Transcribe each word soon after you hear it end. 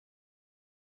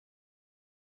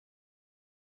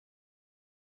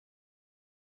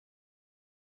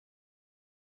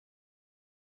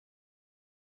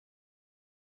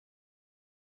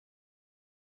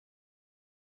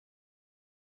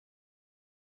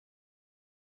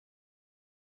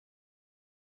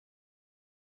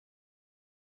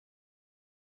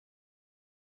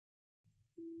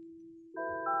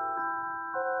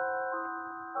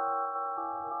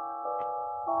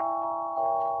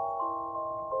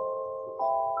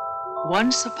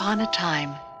Once upon a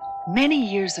time,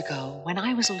 many years ago, when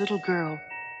I was a little girl,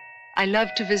 I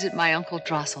loved to visit my Uncle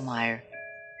Drosselmeyer.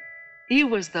 He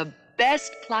was the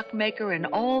best clockmaker in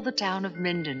all the town of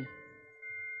Minden.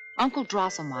 Uncle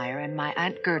Drosselmeyer and my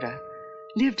Aunt Gerda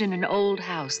lived in an old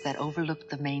house that overlooked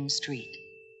the main street.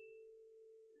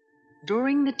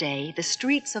 During the day, the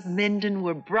streets of Minden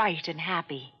were bright and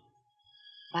happy.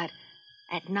 But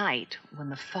at night, when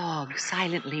the fog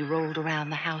silently rolled around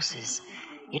the houses,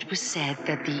 it was said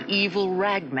that the evil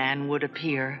ragman would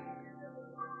appear.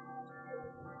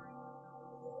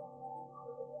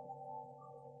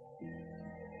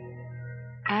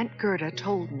 Aunt Gerda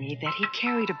told me that he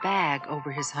carried a bag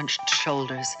over his hunched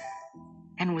shoulders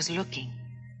and was looking,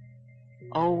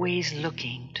 always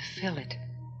looking to fill it.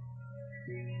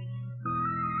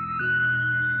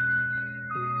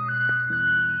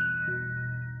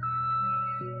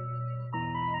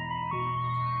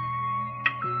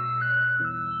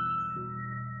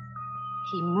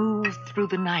 He moved through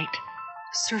the night,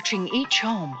 searching each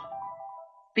home.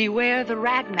 Beware the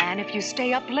ragman if you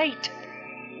stay up late.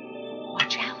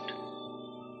 Watch out.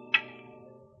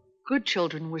 Good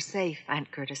children were safe,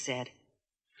 Aunt Gerda said,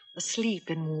 asleep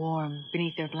and warm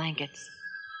beneath their blankets.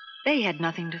 They had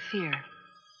nothing to fear.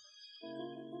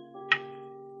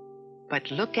 But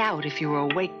look out if you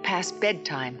were awake past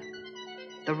bedtime.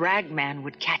 The ragman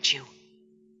would catch you.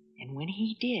 And when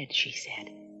he did, she said,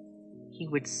 he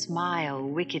would smile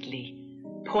wickedly,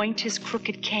 point his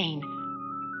crooked cane,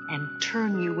 and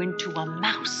turn you into a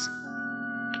mouse.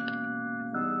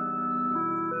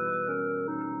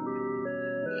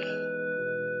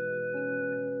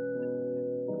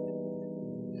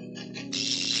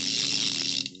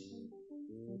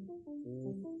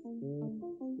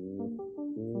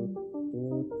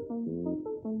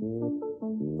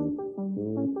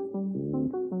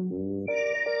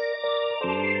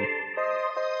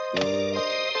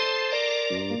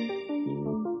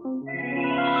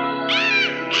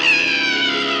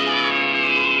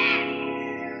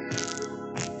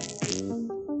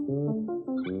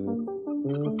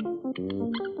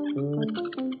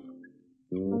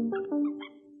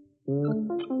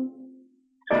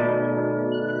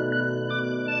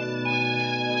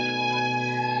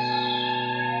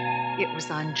 It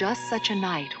was on just such a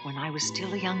night, when I was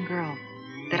still a young girl,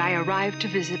 that I arrived to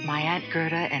visit my Aunt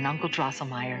Gerda and Uncle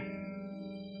Drosselmeyer.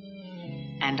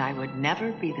 And I would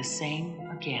never be the same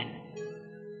again.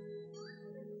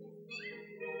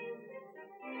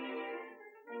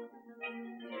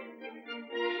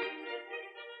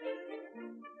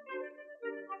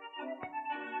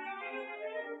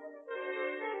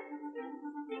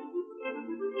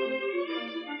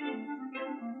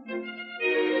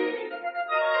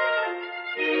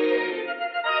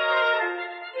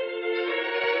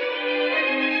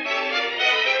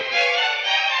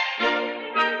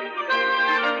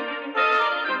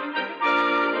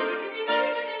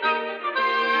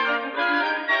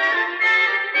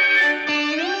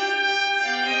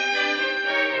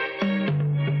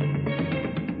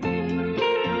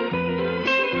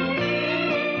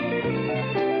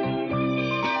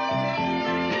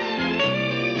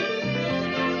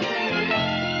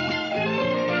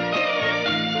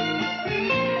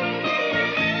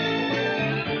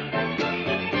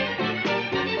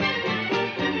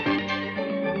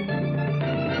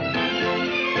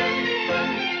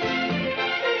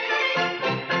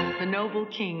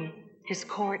 King, his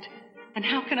court, and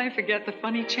how can I forget the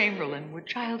funny chamberlain were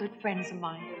childhood friends of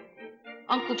mine.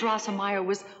 Uncle Drosselmeyer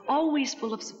was always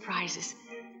full of surprises,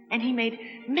 and he made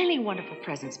many wonderful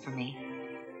presents for me.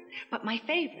 But my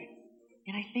favorite,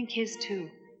 and I think his too,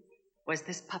 was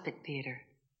this puppet theater.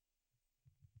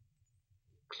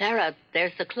 Clara,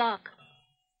 there's the clock.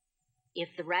 If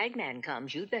the ragman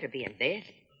comes, you'd better be in bed.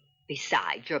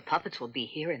 Besides, your puppets will be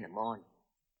here in the morning.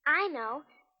 I know.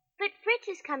 But Fritz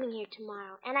is coming here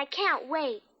tomorrow, and I can't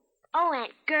wait. Oh,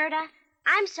 Aunt Gerda,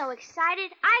 I'm so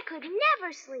excited I could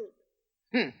never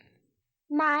sleep.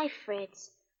 My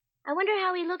Fritz. I wonder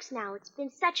how he looks now. It's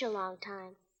been such a long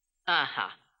time. Uh-huh.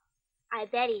 I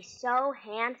bet he's so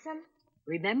handsome.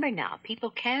 Remember now,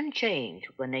 people can change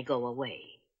when they go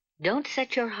away. Don't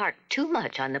set your heart too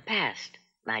much on the past,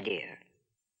 my dear.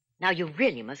 Now you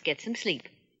really must get some sleep.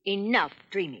 Enough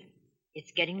dreaming.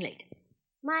 It's getting late.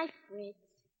 My Fritz.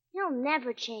 He'll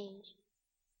never change.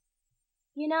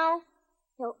 You know,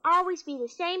 he'll always be the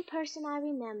same person I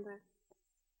remember.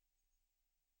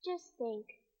 Just think,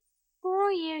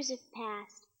 4 years have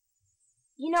passed.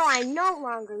 You know, I'm no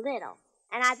longer little,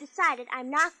 and I've decided I'm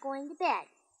not going to bed.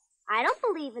 I don't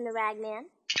believe in the ragman.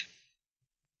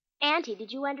 Auntie,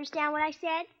 did you understand what I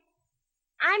said?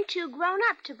 I'm too grown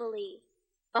up to believe.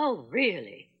 Oh,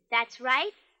 really? That's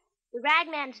right. The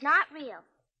ragman's not real.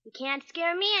 You can't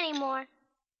scare me anymore.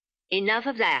 Enough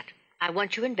of that. I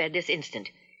want you in bed this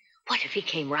instant. What if he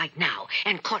came right now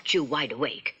and caught you wide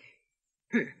awake?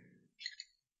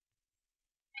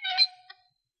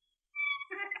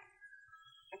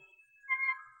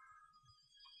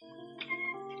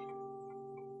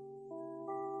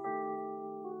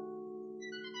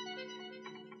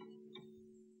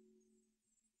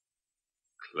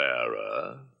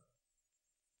 Clara?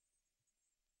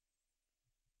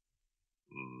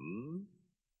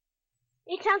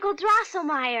 It's Uncle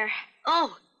Drosselmeyer.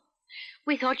 Oh,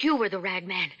 we thought you were the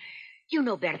ragman. You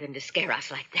know better than to scare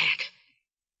us like that.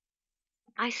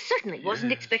 I certainly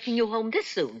wasn't expecting you home this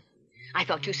soon. I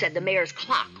thought you said the mayor's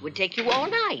clock would take you all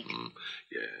night.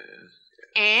 Yes.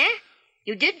 Eh?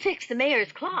 You did fix the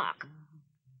mayor's clock.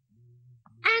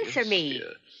 Answer me.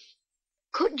 Dear.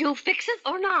 Could you fix it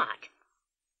or not?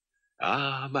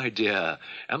 Ah, my dear,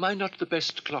 am I not the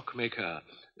best clockmaker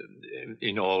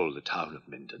in all the town of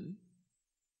Minden?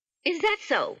 Is that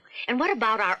so? And what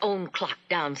about our own clock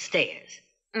downstairs?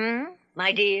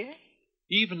 My dear?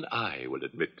 Even I will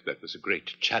admit that was a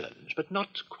great challenge, but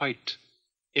not quite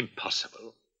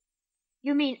impossible.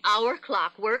 You mean our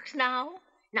clock works now?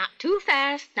 Not too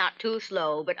fast, not too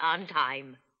slow, but on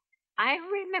time. I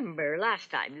remember last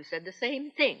time you said the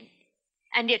same thing.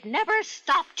 And it never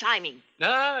stopped chiming.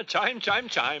 Ah, chime, chime,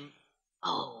 chime.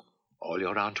 Oh. All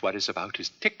your aunt worries about is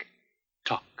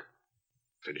tick-tock.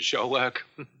 Finish your work,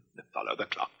 follow the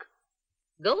clock.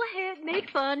 Go ahead, make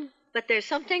fun. But there's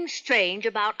something strange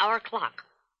about our clock.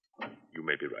 You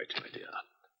may be right, my dear.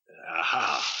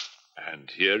 Aha, and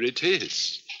here it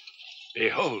is.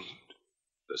 Behold,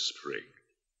 the spring.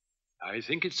 I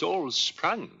think it's all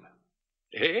sprung.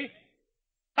 Eh?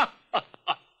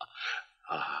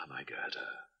 Ah, my Gerda.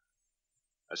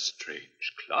 A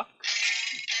strange clock?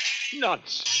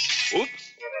 Nonsense.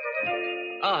 Oops.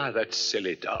 Ah, that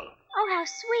silly doll. Oh, how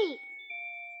sweet.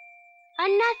 A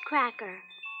nutcracker.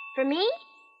 For me?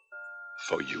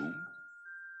 For you?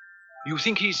 You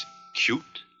think he's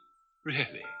cute?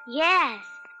 Really? Yes,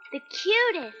 the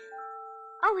cutest.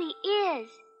 Oh, he is.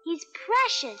 He's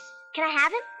precious. Can I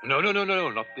have him? No,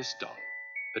 not this doll.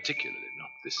 Particularly not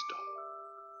this doll.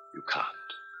 You can't.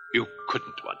 You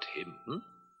couldn't want him.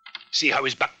 See how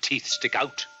his buck teeth stick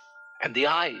out? And the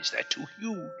eyes, they're too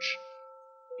huge.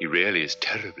 He really is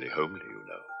terribly homely, you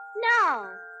know. No.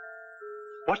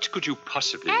 What could you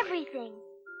possibly like? Everything.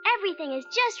 Everything is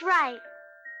just right.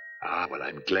 Ah, well,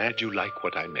 I'm glad you like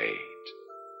what I made.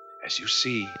 As you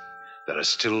see, there are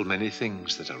still many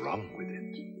things that are wrong with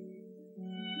it.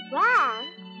 Wrong?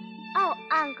 Oh,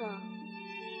 Uncle.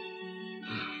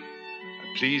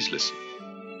 Please listen.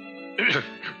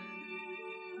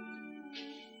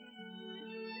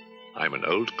 I'm an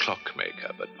old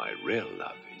clockmaker, but my real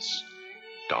love is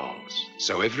dolls.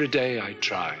 So every day I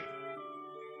try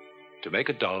to make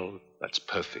a doll that's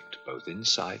perfect both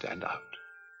inside and out.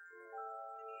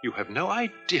 You have no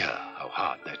idea how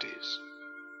hard that is.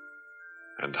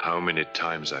 And how many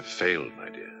times I've failed, my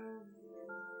dear.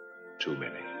 Too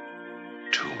many.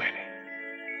 Too many.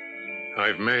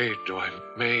 I've made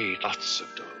lots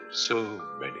of dolls, so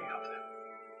many of them.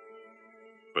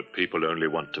 But people only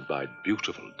want to buy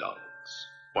beautiful dolls.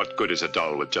 What good is a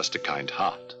doll with just a kind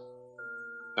heart?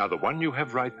 Now, the one you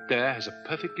have right there has a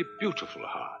perfectly beautiful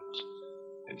heart.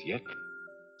 And yet,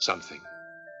 something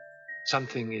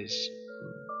is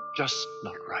just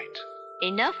not right.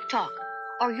 Enough talk,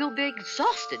 or you'll be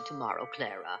exhausted tomorrow,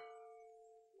 Clara.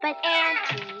 But,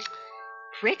 Auntie...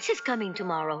 Fritz is coming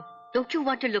tomorrow. Don't you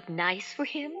want to look nice for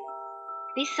him?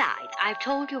 Besides, I've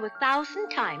told you 1,000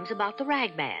 times about the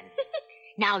ragman.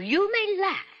 Now, you may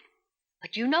laugh,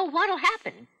 but you know what'll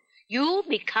happen. You'll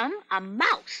become a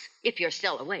mouse if you're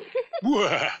still awake.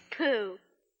 Pooh.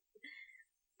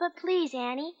 But please,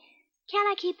 Annie, can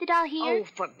I keep the doll here?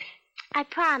 Oh, I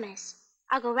promise.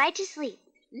 I'll go right to sleep.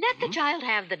 Let the child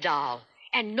have the doll.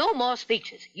 And no more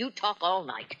speeches. You talk all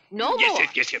night. No more.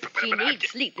 Yes. She needs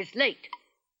sleep. It's late.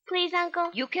 Please,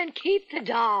 Uncle? You can keep the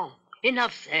doll.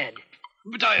 Enough said.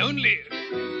 But I only...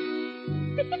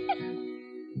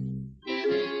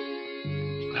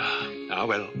 Ah,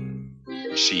 well,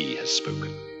 she has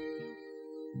spoken.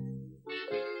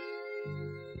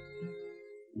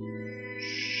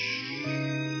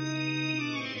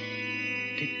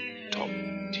 Tick-tock,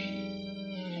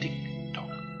 tea.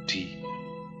 Tick-tock, tea.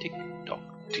 Tick-tock,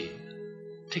 tea.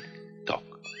 Tick-tock,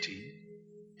 tea.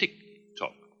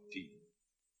 Tick-tock, tea.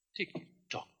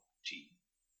 Tick-tock, tea.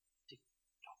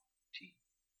 Tick-tock, tea.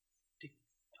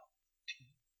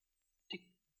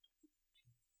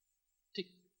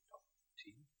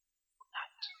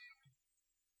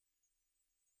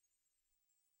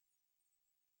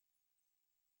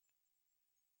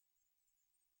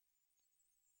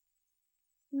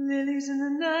 Lilies in the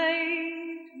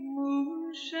night,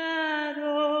 moon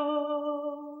shadow,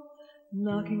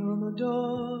 knocking on the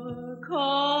door,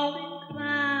 calling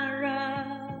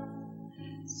Clara.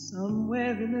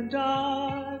 Somewhere in the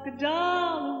dark, a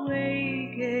doll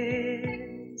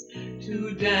awakens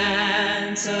to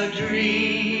dance a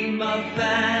dream of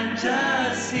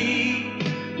fantasy.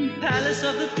 Palace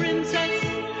of the princess,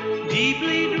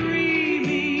 deeply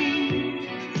dreaming.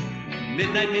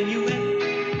 Midnight minuet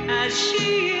as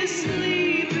she is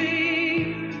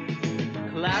sleeping.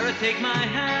 Clara, take my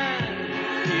hand,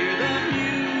 hear the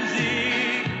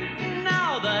music.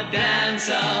 Now the dance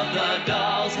of the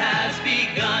dolls has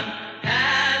begun.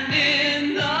 And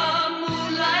in the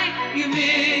moonlight, you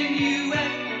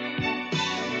minuet.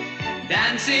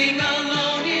 Dancing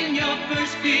alone in your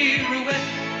first pirouette.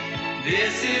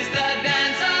 This is the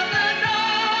dance of the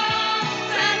dolls,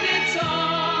 and it's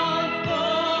all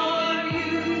for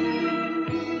you.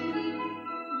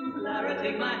 Clara,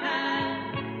 take my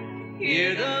hand,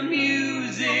 hear the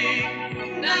music.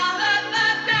 Now that the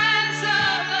dance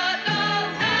of the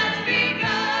dolls has begun.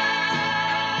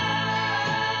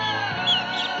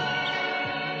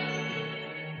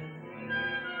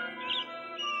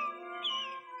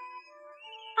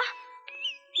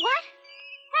 What?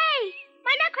 Hey,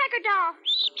 my Nutcracker doll.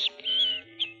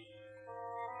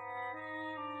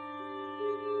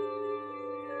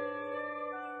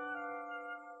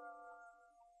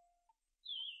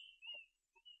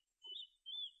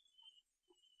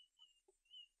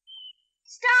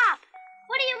 Stop!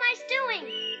 What are you mice doing?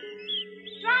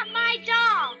 Drop my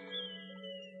doll.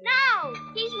 No,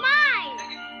 he's mine.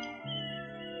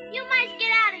 You mice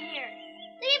get out of here.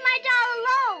 Leave my doll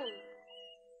alone.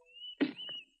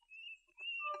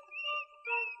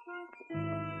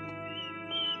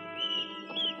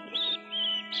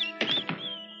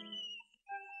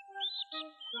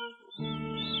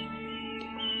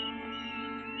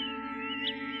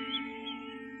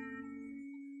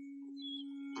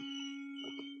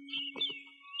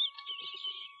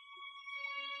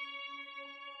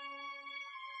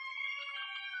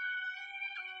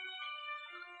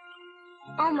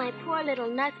 Oh, my poor little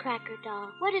Nutcracker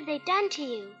doll. What have they done to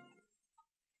you?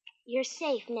 You're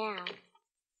safe now.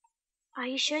 Are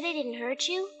you sure they didn't hurt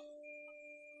you?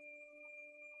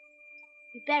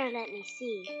 You better let me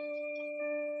see.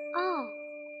 Oh.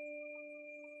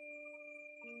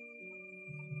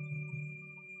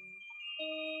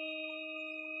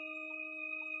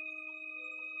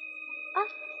 Oh.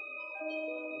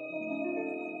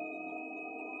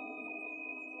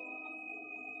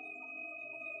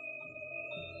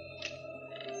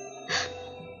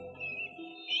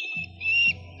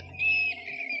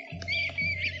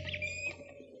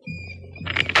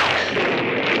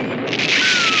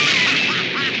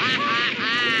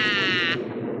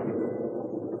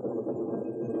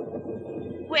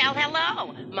 Well,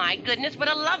 hello. My goodness, what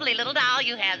a lovely little doll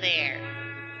you have there.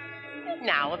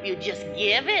 Now, if you just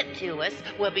give it to us,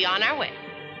 we'll be on our way.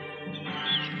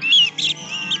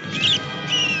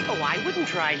 Oh, I wouldn't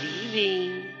try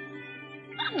leaving.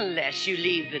 Unless you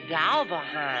leave the doll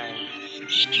behind.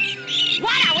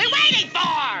 What are we waiting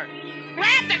for?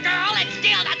 Grab the girl and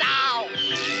steal the doll!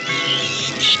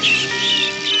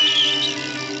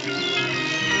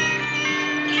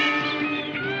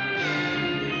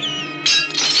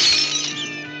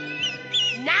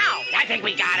 Now, I think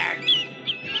we got her.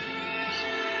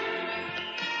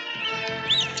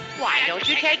 Why don't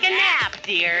you take a nap,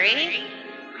 dearie?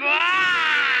 Ah!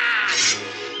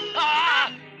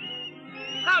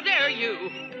 How dare you!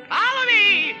 Follow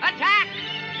me! Attack!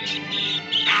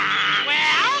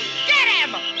 Well, get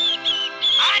him!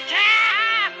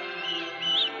 Attack!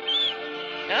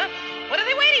 Huh? What are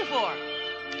they waiting for?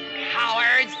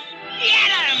 Cowards!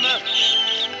 Get him!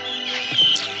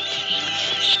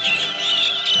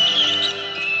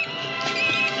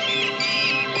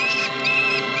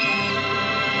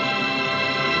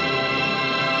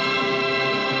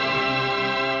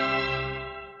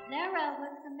 Clara,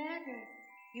 what's the matter?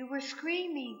 You were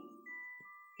screaming.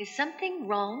 Is something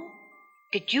wrong?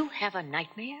 Did you have a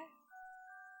nightmare?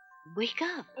 Wake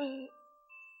up.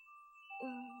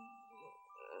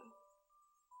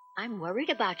 I'm worried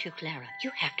about you, Clara.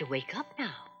 You have to wake up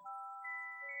now.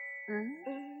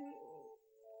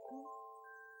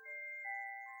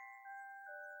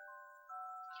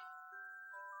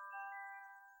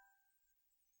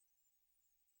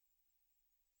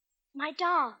 My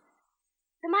doll.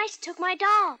 The mice took my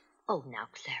doll. Oh, now,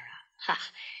 Clara. Ha!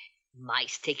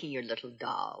 Mice taking your little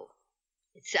doll.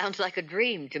 It sounds like a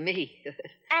dream to me.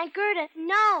 Aunt Gerda,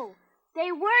 no.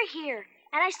 They were here,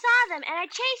 and I saw them, and I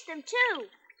chased them, too.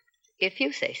 If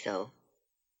you say so.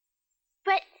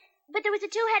 But But there was a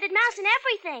two-headed mouse and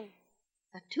everything.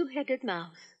 A two-headed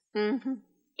mouse. Mm-hmm.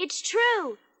 It's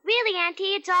true. Really,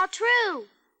 Auntie, it's all true.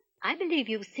 I believe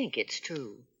you think it's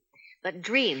true. But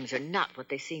dreams are not what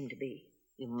they seem to be.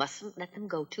 You mustn't let them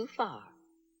go too far.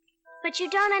 But you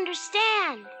don't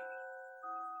understand.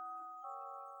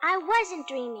 I wasn't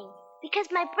dreaming, because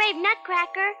my brave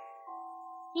Nutcracker,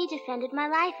 he defended my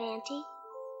life, Auntie.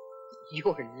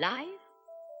 Your life?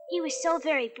 He was so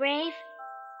very brave.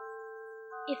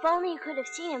 If only you could have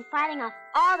seen him fighting off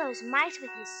all those mice with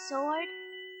his sword.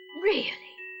 Really?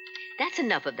 That's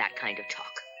enough of that kind of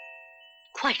talk.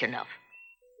 Quite enough.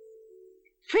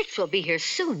 Fritz will be here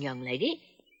soon, young lady.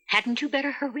 Hadn't you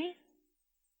better hurry?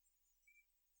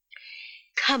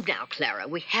 Come now, Clara.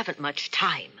 We haven't much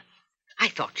time. I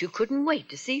thought you couldn't wait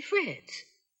to see Fritz.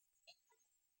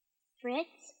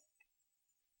 Fritz?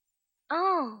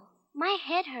 Oh, my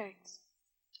head hurts.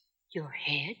 Your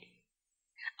head?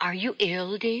 Are you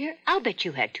ill, dear? I'll bet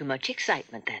you had too much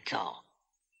excitement, that's all.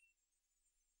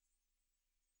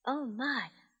 Oh, my,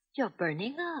 you're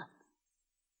burning up.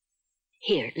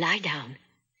 Here, lie down.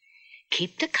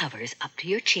 Keep the covers up to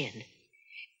your chin.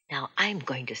 Now I'm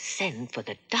going to send for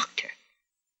the doctor.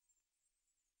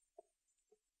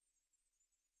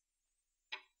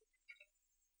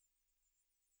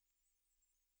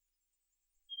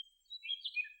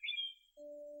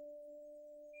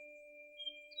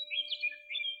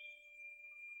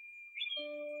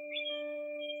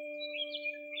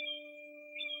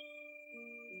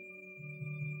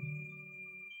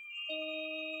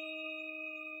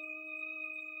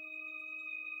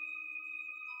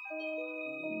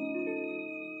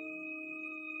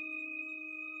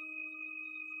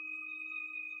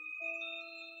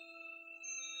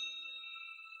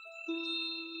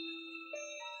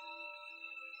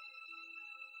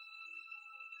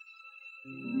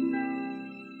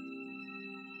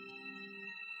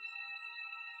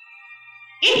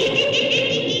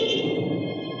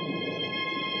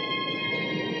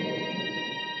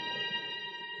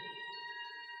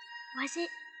 Was it?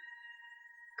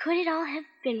 Could it all have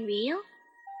been real?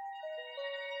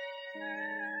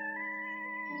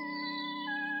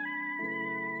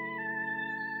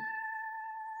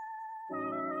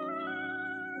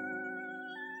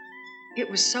 It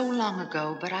was so long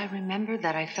ago, but I remember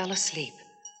that I fell asleep.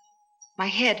 My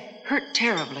head hurt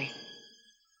terribly.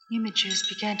 Images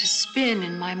began to spin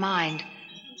in my mind.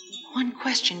 One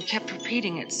question kept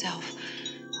repeating itself.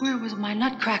 Where was my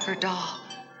Nutcracker doll?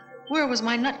 Where was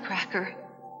my Nutcracker?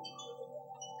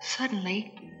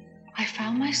 Suddenly, I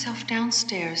found myself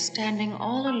downstairs, standing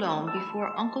all alone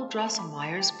before Uncle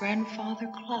Drosselmeyer's grandfather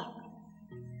clock.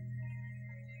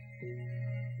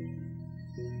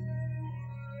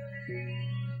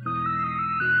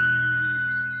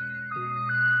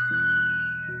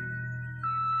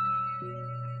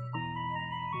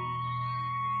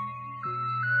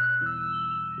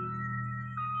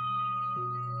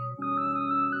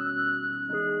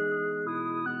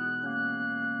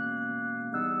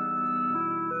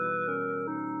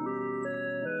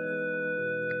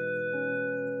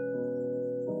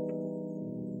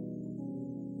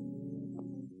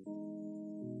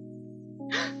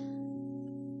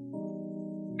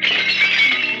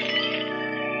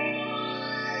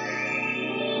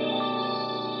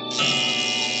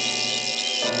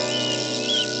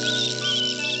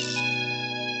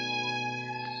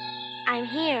 I'm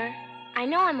here. I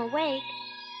know I'm awake.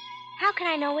 How can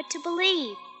I know what to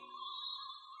believe?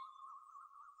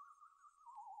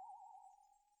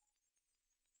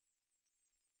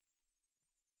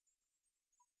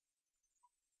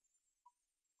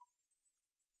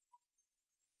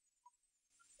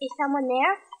 Is someone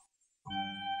there?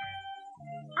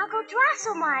 Uncle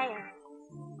Drosselmeyer!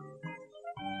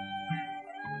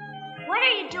 What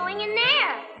are you doing in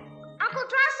there? Uncle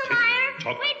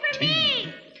Drosselmeyer, wait for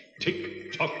me!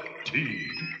 Tick-tock tea.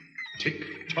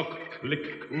 Tick-tock,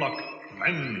 click-clock,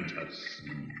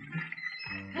 fantasy.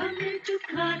 Come into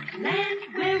Clockland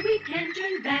where we can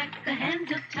turn back the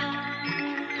hands of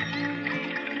time.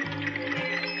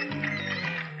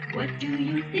 What do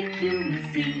you think you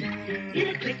will see in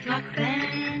a click-clock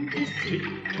fantasy?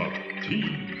 Tick-tock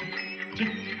tea.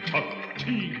 Tick-tock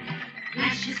tea.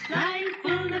 Flashes flying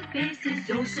full of faces,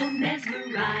 oh so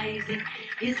mesmerizing.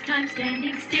 Is time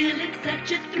standing still? It's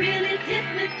such a thrill, it's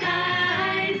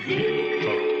hypnotizing.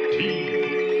 Tick-tock tea.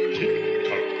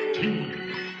 Tick-tock tea.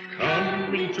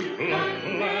 Come into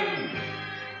Clockland.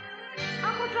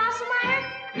 Uncle Drosselmeyer?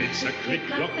 It's a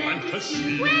click-clock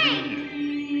fantasy. Wait!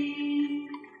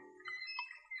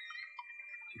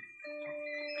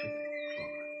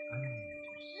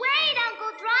 Wait,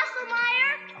 Uncle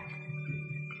Drosselmeyer!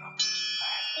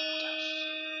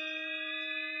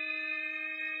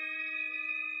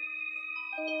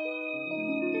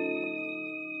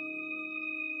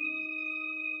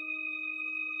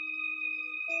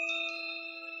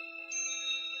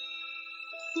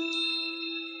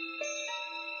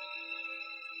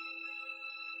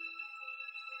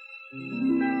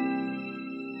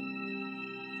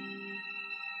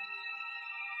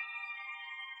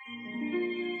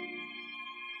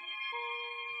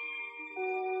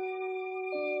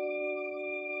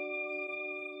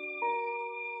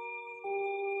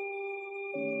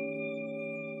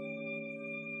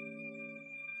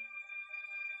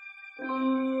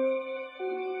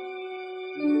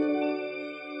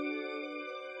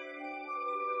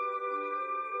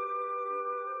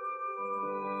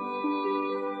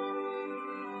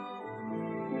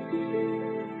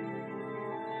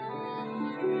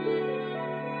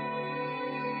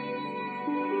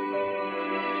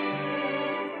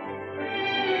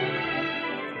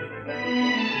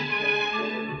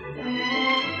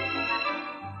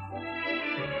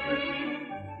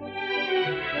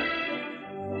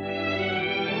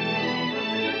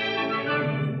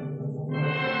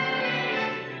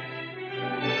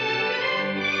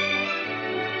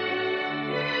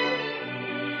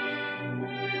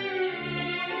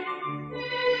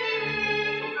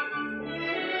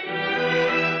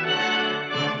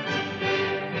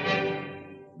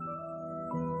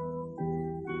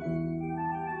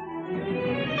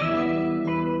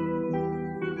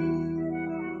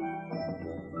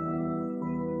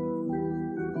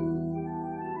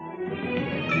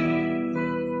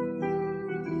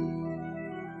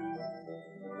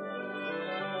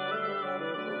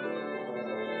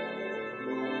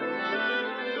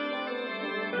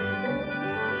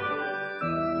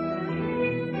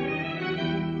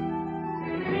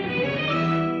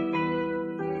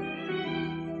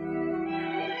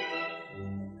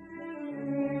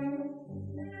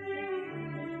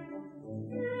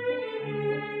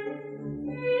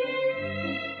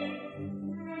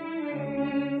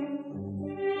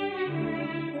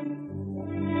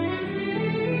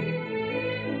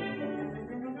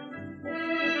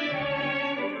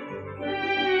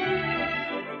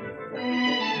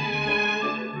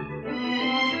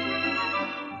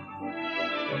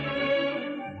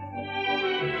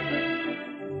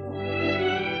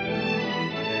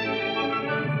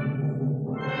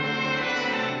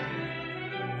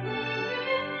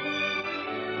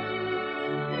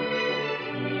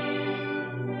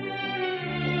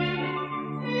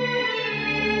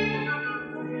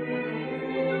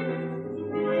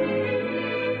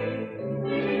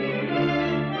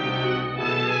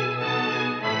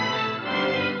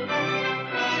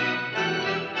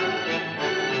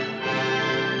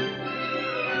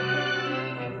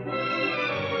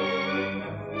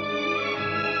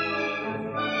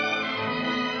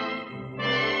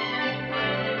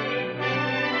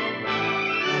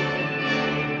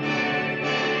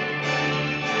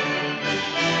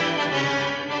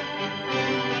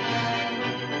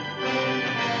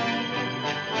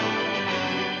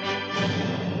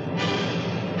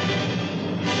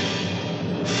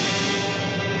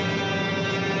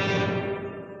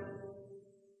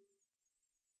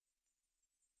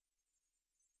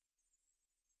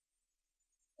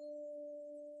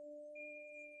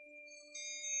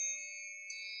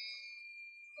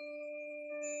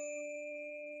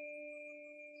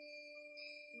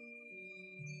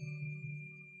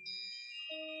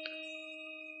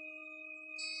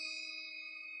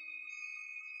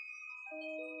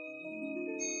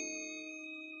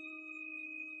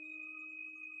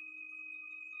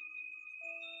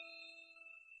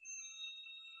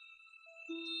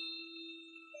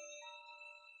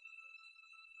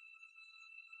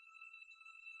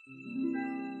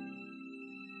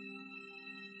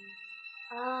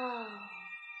 Oh,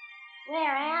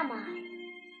 where am I?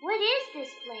 What is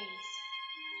this place?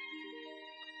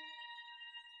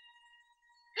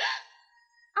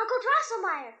 Uncle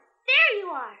Drosselmeyer, there you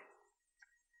are.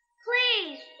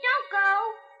 Please, don't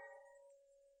go.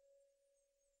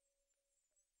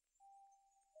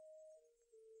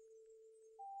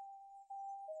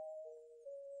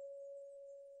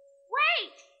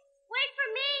 Wait! Wait for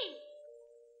me!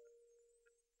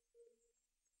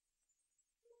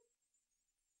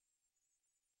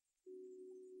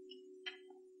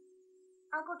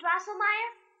 Uncle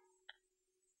Drosselmeyer?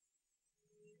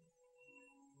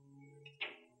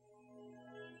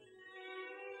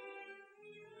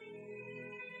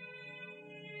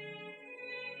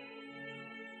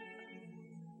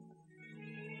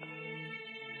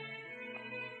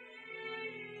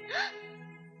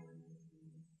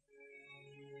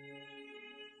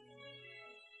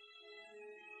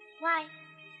 Why,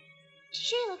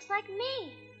 she looks like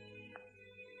me.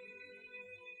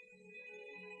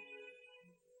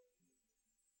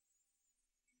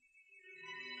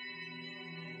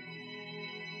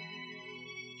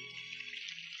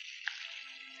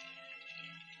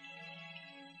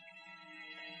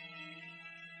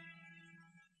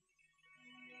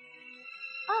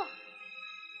 Oh,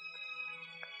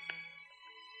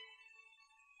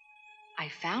 I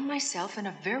found myself in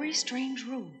a very strange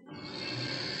room.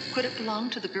 Could it belong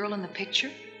to the girl in the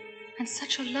picture? And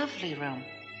such a lovely room,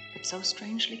 but so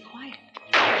strangely quiet.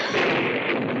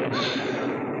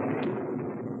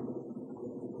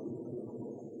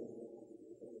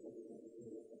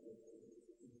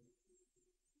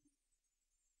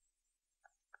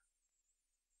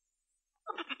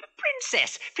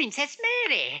 Princess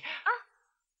Mary. oh,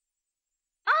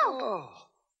 Oh,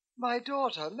 my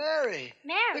daughter, Mary.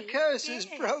 Mary. The curse is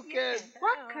broken.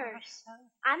 What curse?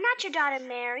 I'm not your daughter,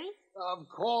 Mary. Of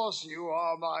course you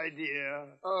are, my dear.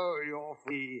 Oh, you're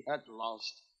free at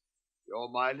last. You're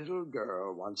my little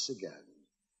girl once again.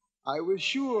 I was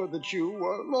sure that you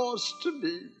were lost to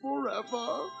me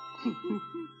forever.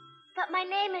 But my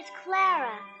name is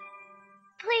Clara.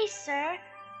 Please, sir,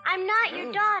 I'm not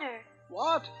your daughter.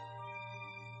 What?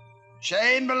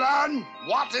 Chamberlain,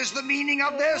 what is the meaning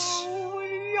of this? Oh,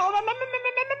 your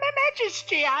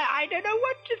Majesty, I don't know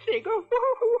what to think. Oh.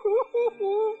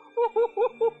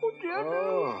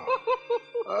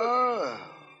 Oh.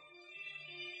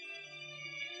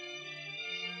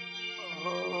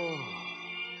 Oh.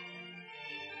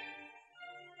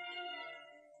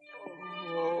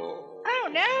 Oh,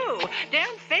 no,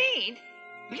 don't faint.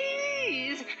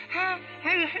 Please.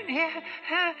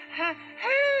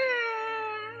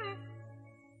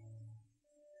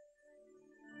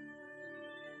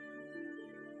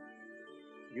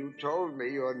 You told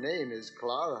me your name is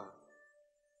Clara.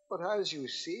 But as you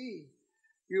see,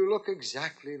 you look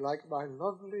exactly like my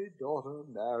lovely daughter,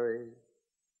 Mary.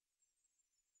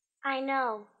 I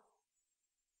know.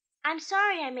 I'm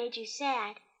sorry I made you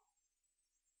sad.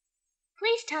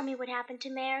 Please tell me what happened to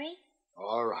Mary.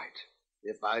 All right,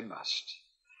 if I must.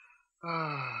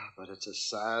 But it's a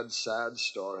sad, sad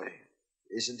story,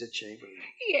 isn't it, Chamberlain?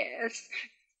 Yes.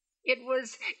 It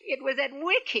was that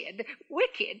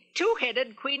wicked,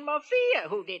 two-headed Queen Morphea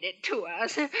who did it to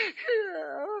us.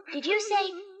 Did you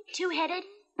say two-headed?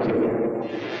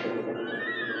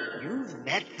 You've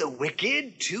met the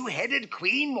wicked, two-headed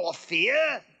Queen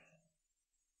Morphea?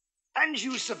 And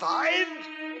you survived?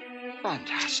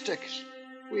 Fantastic.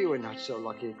 We were not so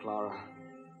lucky, Clara.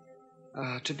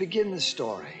 To begin the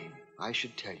story, I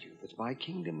should tell you that my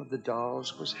kingdom of the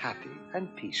dolls was happy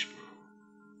and peaceful.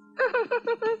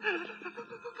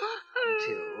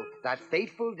 Until that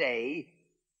fateful day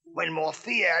when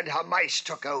Morphea and her mice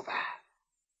took over.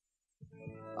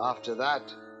 After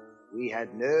that, we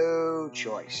had no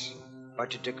choice but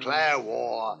to declare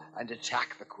war and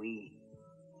attack the Queen.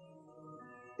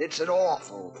 It's an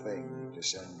awful thing to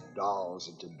send dolls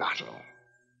into battle.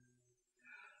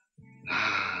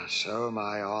 So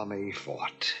my army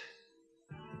fought.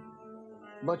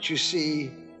 But you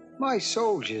see, my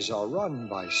soldiers are run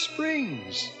by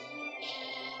springs,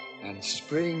 and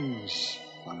springs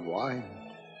unwind.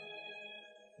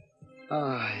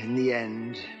 In the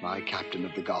end, my captain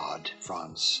of the guard,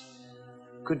 France,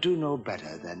 could do no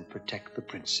better than protect the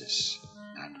princess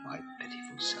and my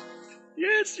pitiful self.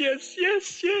 Yes.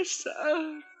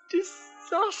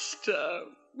 Disaster.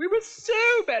 We were so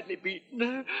badly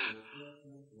beaten.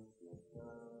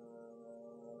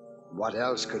 What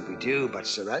else could we do but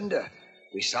surrender?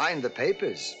 We signed the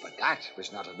papers, but that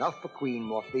was not enough for Queen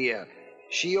Morphea.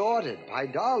 She ordered my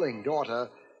darling daughter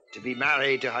to be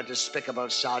married to her despicable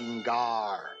son,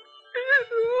 Gar.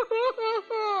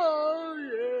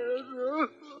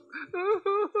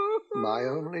 My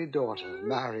only daughter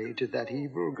married to that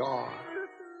evil Gar.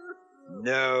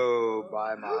 No,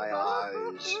 by my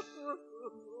eyes.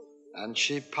 And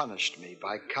she punished me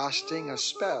by casting a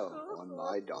spell on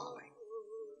my darling.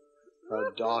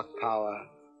 Her dark power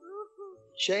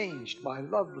changed my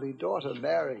lovely daughter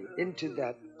Mary into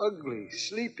that ugly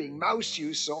sleeping mouse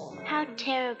you saw. How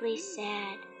terribly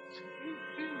sad.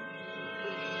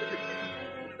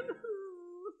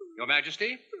 Your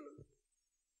Majesty?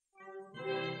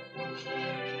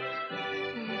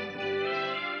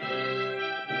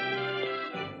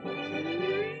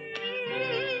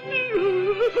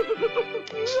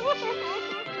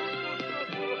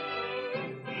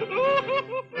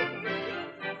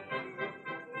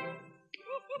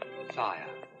 Sire.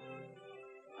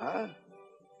 Huh?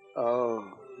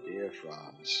 Oh, dear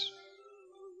Franz.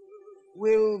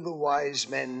 Will the wise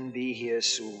men be here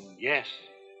soon? Yes.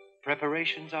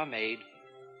 Preparations are made.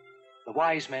 The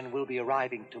wise men will be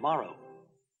arriving tomorrow.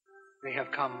 They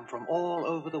have come from all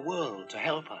over the world to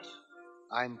help us.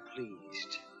 I'm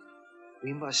pleased.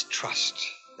 We must trust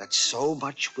that so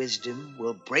much wisdom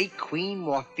will break Queen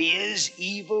Morphea's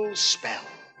evil spell.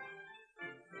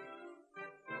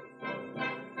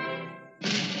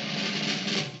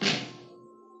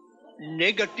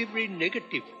 Negatively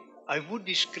negative. I would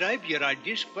describe your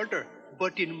ideas further,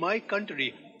 but in my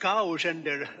country, cows and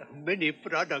their many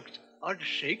products are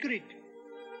sacred.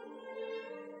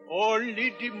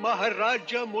 Only the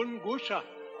Maharaja Mungusa,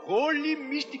 holy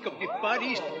mystic of the Far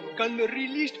East, can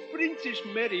release Princess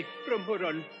Mary from her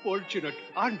unfortunate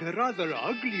and rather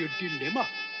ugly dilemma.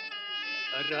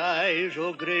 Arise,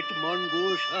 O great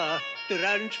Mungusa,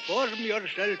 transform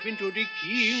yourself into the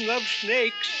king of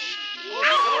snakes.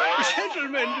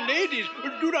 Gentlemen, ladies,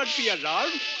 do not be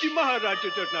alarmed. The Maharaja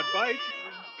does not bite.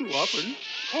 Too often.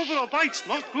 Cobra bites,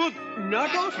 not good.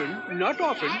 Not often, not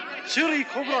often. Silly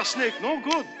cobra snake, no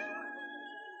good.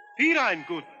 Feline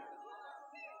good.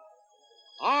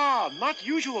 Ah, not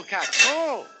usual cat,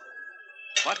 so.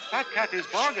 But fat cat is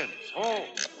bargain, so.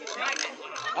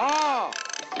 Ah,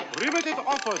 limited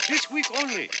offer this week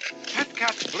only. Fat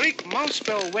cat break mouse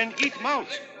spell when eat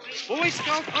mouse. Boy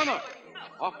Scout honor.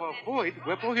 Offer void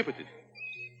where prohibited.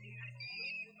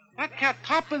 Fat cat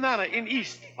top banana in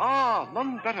east. Ah,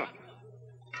 none better.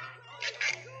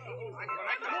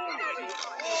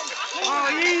 Ah,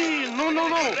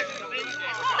 no.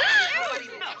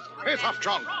 Piece of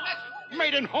junk.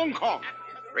 Made in Hong Kong.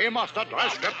 We must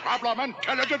address the problem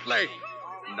intelligently.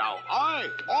 Now I,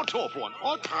 Otto von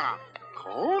Otta,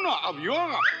 Corona of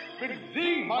Europe, will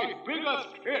sing my biggest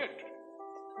hit.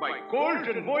 My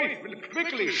golden voice will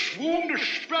quickly swoon the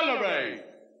spell away.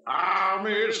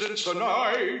 Armies in the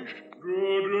night.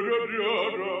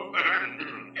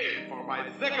 For my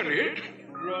second hit.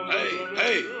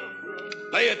 Hey.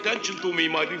 Pay attention to me,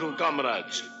 my little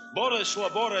comrades. Boris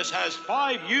Swaboris has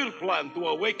 5-year plan to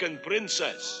awaken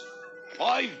Princess.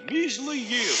 5 measly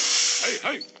years.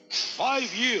 Hey.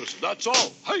 5 years, that's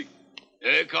all.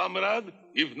 Hey, comrade.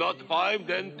 If not 5,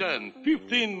 then 10.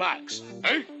 15 max.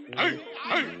 Hey.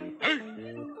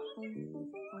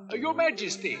 Your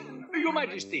Majesty, Your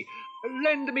Majesty,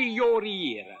 lend me your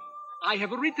ear. I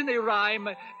have written a rhyme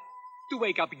to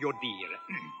wake up your dear.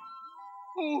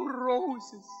 Oh,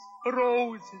 roses,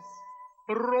 roses,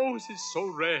 roses so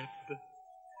red.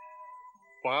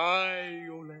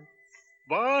 Violets,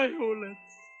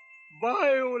 violets,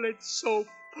 violets so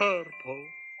purple.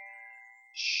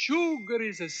 Sugar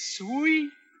is a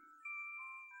sweet,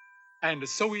 and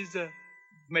so is a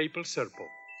maple syrup.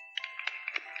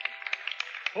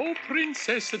 Oh,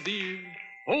 princess dear,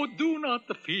 oh, do not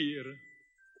fear.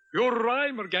 Your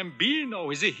rhymer Gambino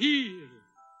is here,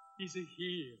 is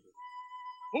here.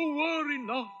 Oh, worry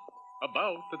not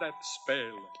about that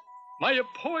spell. My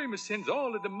poem sends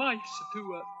all the mice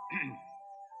to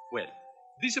well,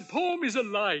 this poem is a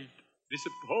light. This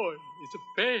poem is a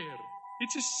fair.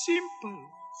 It's a simple,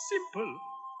 simple,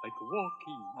 like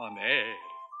walking on air.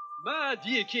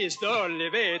 Magic is the only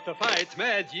way to fight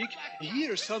magic.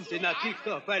 Here's something I picked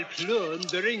up while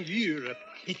plundering Europe.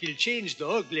 It will change the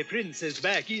ugly princess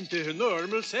back into her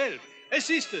normal self.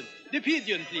 Assistant, the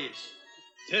pigeon, please.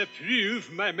 To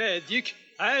prove my magic,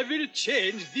 I will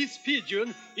change this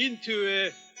pigeon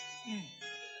into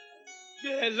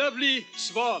a lovely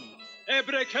swan.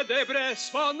 Abracadabra,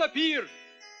 swan appear.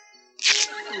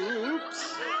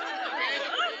 Oops.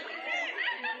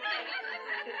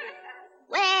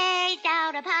 Way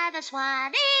down upon the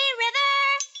Swanee River.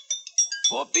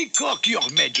 Poppycock, your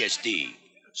majesty.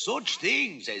 Such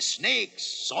things as snakes,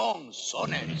 songs,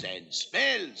 sonnets, and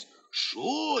spells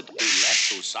should be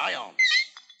left to science.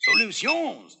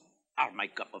 Solutions are my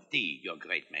cup of tea, your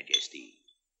great majesty.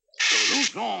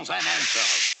 Solutions and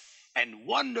answers, and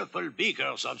wonderful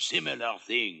beakers of similar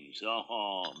things.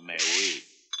 Oh, mais oui.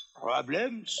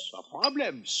 Problems are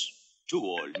problems to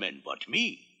all men but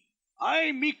me.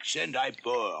 I mix and I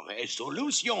pour a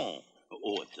solution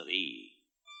au tri.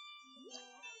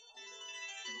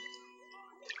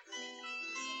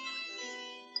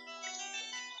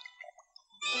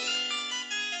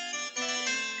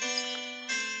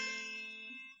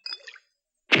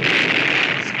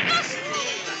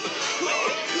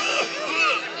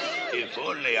 If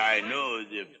only I know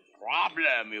the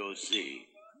problem, you see.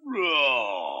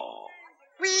 Oh.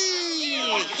 Whee!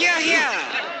 Here, here!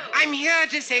 I'm here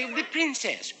to save the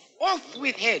princess. Off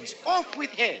with heads, off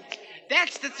with heads.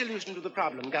 That's the solution to the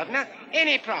problem, Governor.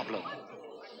 Any problem.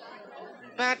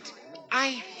 But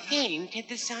I faint at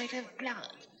the sight of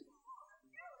blood.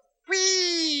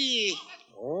 Whee!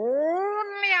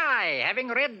 Only I, having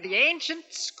read the ancient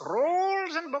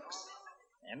scrolls and books,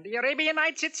 and the Arabian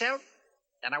Nights itself,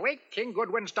 can awake King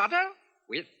Goodwin's daughter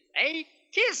with a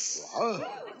kiss.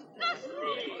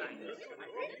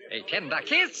 A tender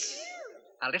kiss,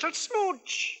 a little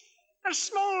smooch, a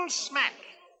small smack.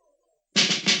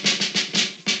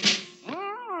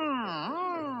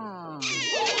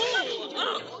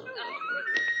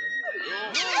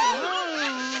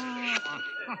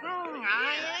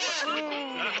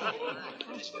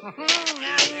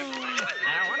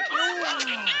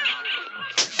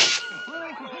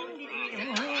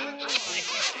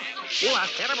 Oh,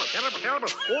 that's terrible, terrible, terrible.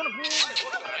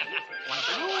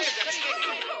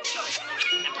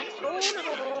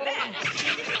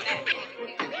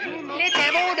 Let's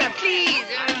have order, please.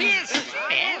 Yes.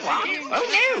 What?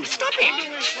 Oh, no, stop it.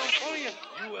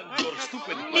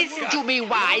 Listen to me,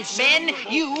 wise men.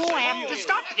 You have to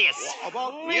stop this.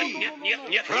 About me?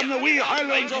 From the wee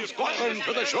highlands of Scotland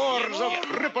to the shores of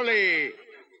Tripoli.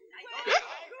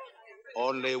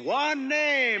 Only one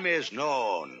name is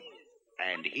known,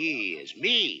 and he is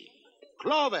me,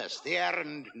 Clovis, the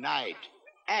errand knight,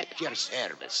 at your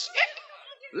service.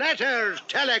 Letters,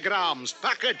 telegrams,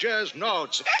 packages,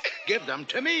 notes, give them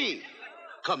to me.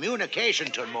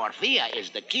 Communication to Morphea is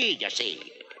the key, you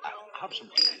see. Have some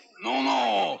tea.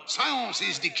 No, science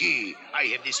is the key. I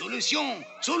have the solution.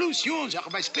 Solutions are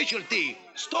my specialty.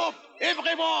 Stop,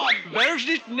 everyone! Where's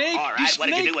the snake? All right, what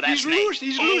did you do with that He's snake? loose,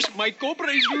 he's loose. My cobra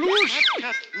is loose.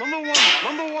 Cat, number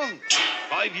one.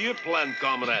 5-year plan,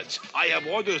 comrades. I have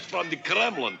orders from the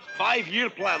Kremlin.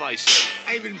 5-year plan, I say.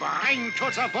 I will bring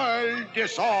to the world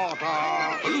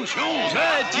disorder. Solutions.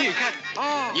 Magic.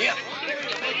 Yeah.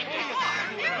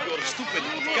 Your stupid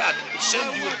cat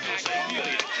send you to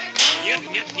Siberia.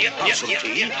 Have some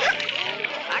tea.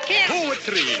 I can't.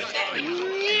 Poetry.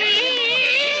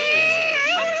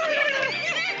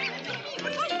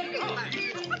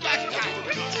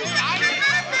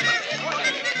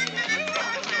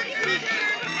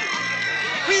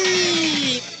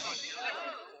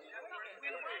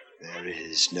 There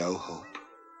is no hope.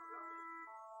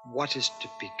 What is to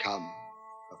become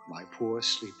of my poor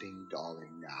sleeping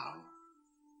darling now?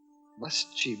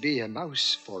 Must she be a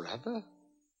mouse forever?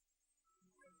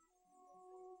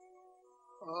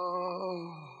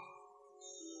 Oh.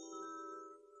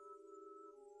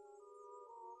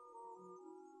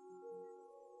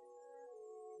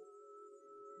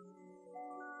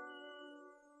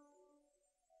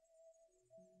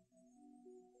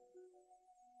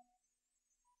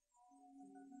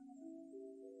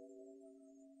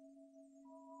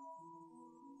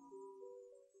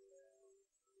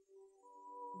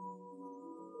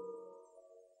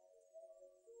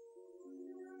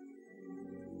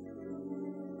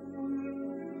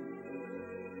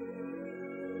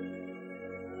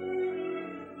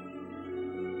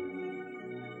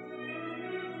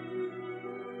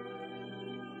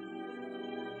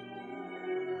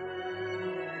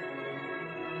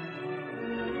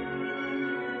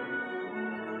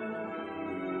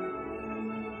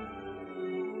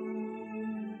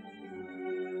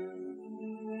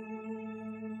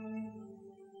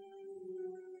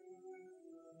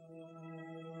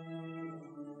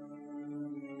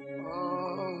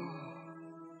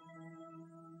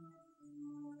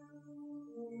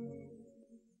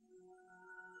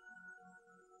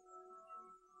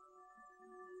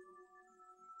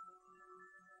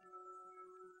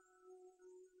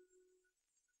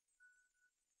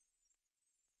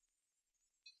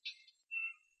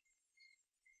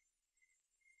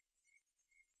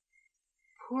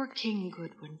 Poor King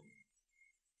Goodwin.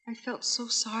 I felt so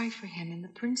sorry for him and the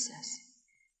princess.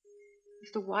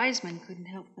 If the wise men couldn't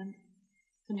help them,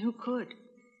 then who could?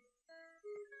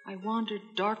 I wandered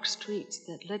dark streets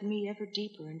that led me ever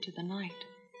deeper into the night.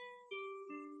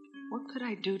 What could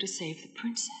I do to save the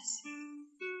princess?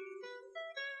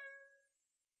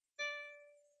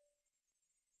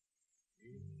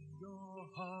 In your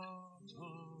heart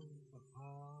of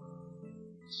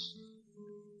hearts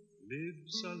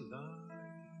lives a light,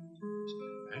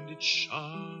 and it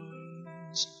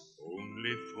shines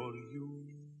only for you.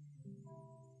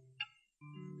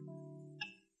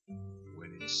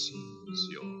 When it seems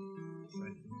your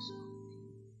friends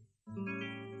are few,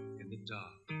 in the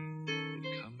dark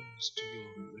it comes to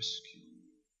your rescue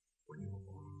when you're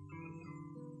all alone.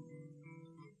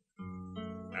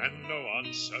 And no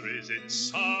answer is in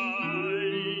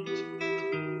sight.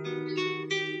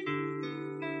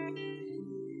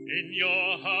 In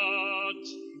your heart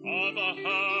are the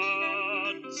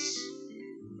hearts,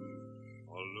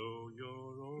 follow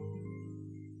your own.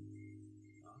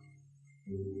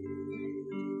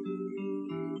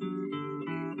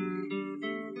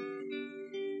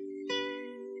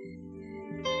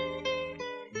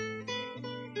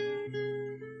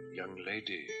 Young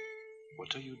lady,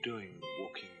 what are you doing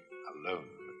walking alone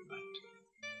at night?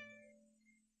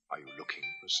 Are you looking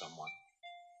for someone?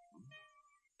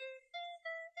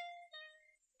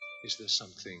 Is there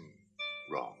something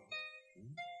wrong?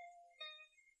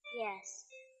 Yes.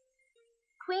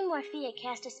 Queen Morphea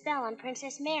cast a spell on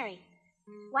Princess Mary.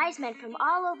 Wise men from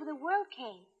all over the world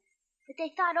came, but they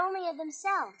thought only of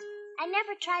themselves and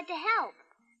never tried to help.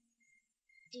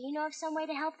 Do you know of some way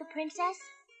to help the princess?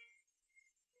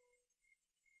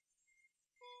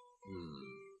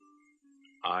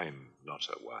 I'm not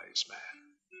a wise man.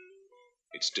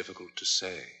 It's difficult to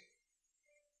say.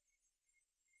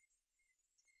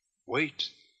 Wait.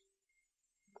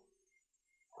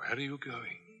 Where are you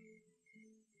going?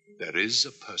 There is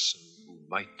a person who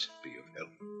might be of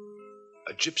help.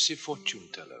 A gypsy fortune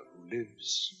teller who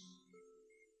lives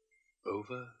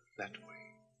over that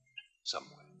way,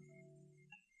 somewhere.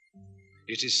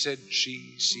 It is said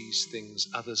she sees things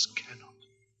others cannot.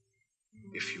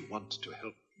 If you want to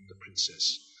help the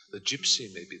princess, the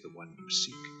gypsy may be the one you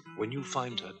seek. When you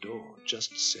find her door,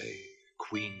 just say,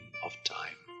 Queen of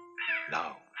Time.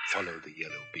 Now, follow the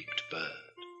yellow-beaked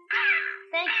bird.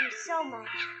 Thank you so much.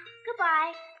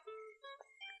 Goodbye.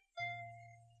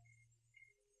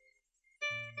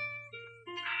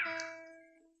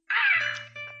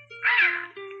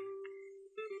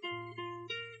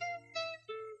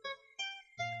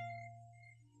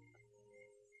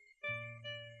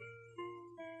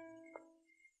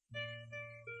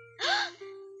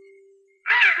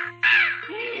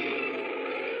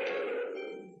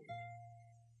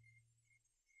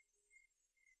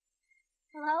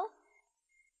 Hello?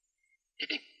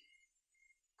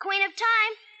 Queen of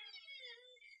Time?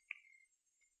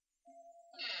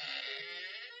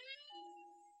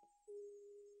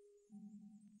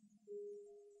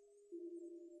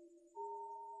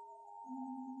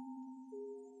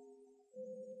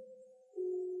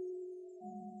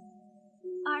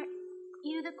 Are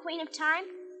you the Queen of Time?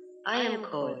 I am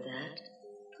called that.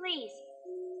 Please.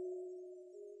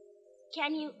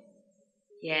 Can you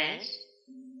Yes?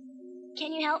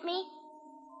 help me?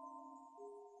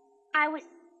 I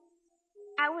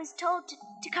was told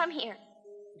to come here.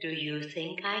 Do you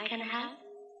think I can help?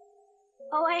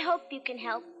 Oh, I hope you can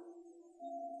help.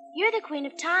 You're the Queen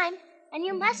of Time, and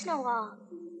you must know all.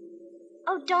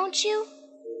 Oh, don't you?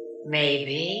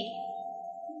 Maybe.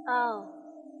 Oh.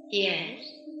 Yes?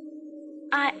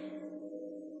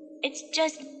 It's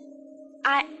just...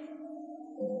 I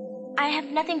have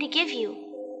nothing to give you.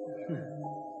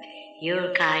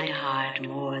 Your kind heart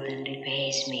more than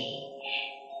repays me.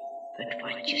 But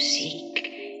what you seek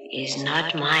is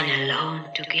not mine alone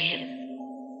to give.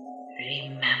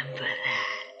 Remember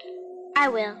that. I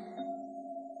will.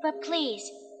 But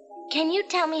please, can you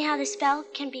tell me how the spell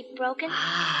can be broken?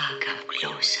 Ah, come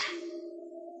closer.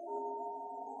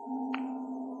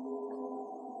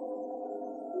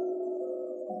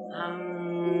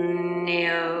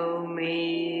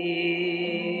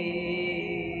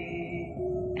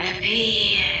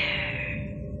 Appear.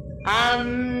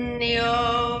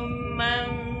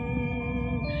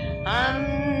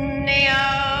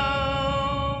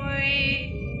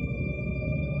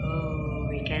 Oh,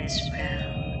 we can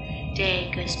spell.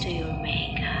 Take us to your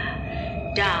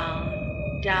maker.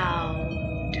 Down,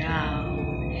 down,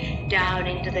 down. Down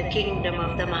into the kingdom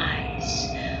of the mice.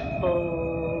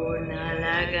 Oh,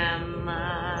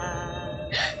 Nalagama.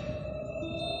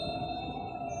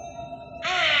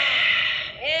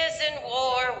 Isn't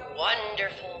war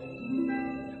wonderful?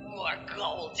 More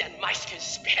gold than mice can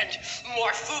spend,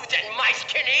 more food than mice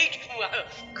can eat.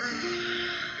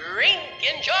 Drink,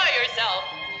 enjoy yourself,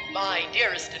 my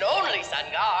dearest and only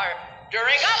Sangar.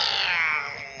 Drink up!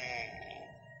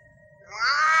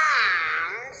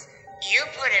 Moms, you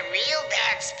put a real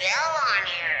bad spell on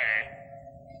her.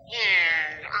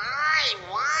 And I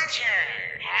want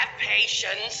her. Have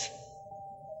patience.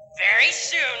 Very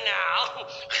soon now,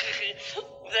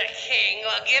 the king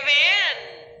will give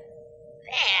in.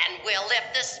 Then we'll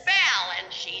lift the spell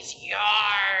and she's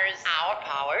yours. Our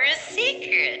power is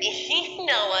secret.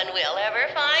 No one will ever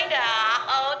find out.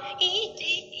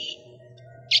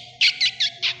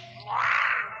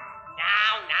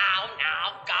 Now,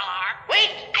 Gar.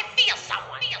 Wait, I feel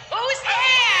someone. Who's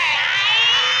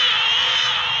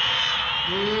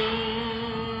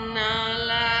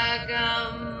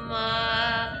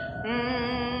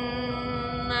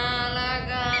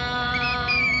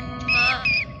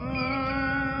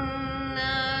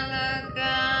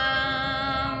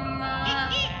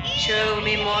Show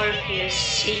me Morpheus'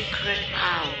 secret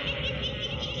power.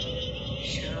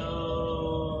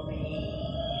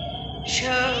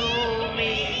 Show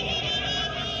me.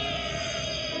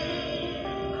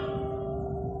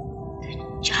 The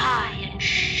giant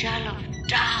shell of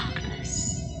darkness.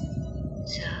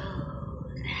 So,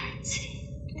 that's it.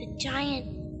 The giant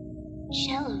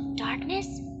shell of darkness?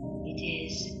 It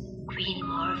is Queen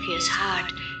Morpheus'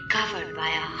 heart covered by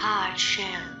a hard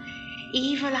shell.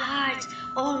 Evil hearts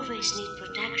always need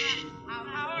protection.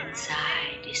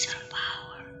 Inside is her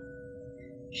power.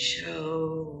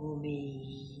 Show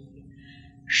me.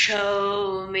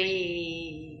 Show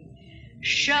me.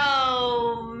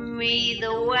 Show me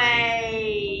the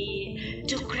way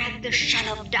to crack the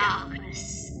shell of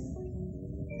darkness.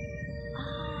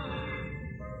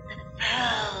 The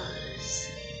pearls.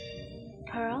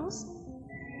 Pearls?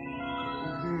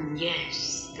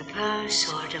 Yes, the pearl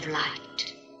sword of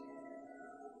light.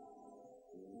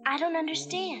 I don't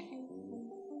understand.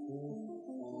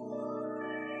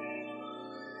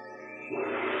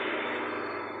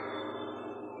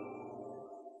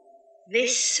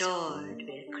 This sword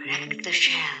will crack the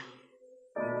shell.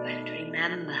 But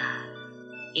remember,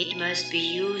 it must be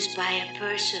used by a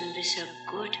person with a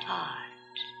good heart.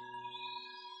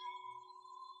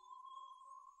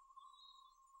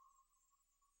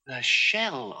 The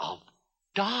shell of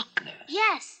darkness.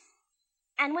 Yes.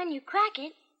 And when you crack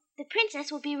it, the princess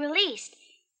will be released,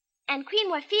 and Queen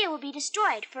Morphea will be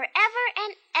destroyed forever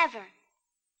and ever.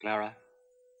 Clara,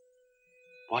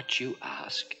 what you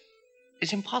ask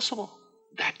is impossible.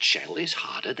 That shell is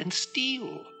harder than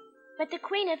steel. But the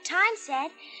Queen of Time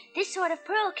said this sort of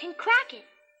pearl can crack it.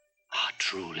 Ah,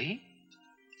 truly?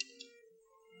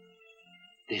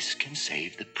 This can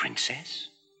save the princess?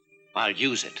 I'll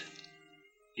use it.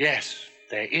 Yes,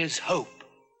 there is hope.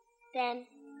 Then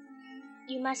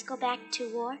you must go back to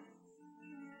war?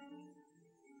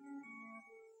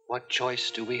 What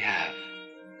choice do we have?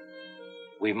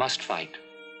 We must fight,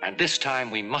 and this time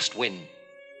we must win.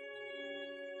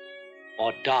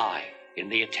 Or die in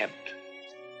the attempt.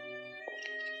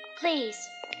 Please,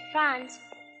 Franz,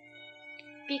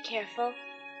 be careful,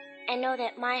 and know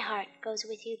that my heart goes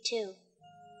with you too.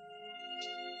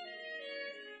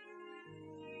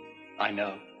 I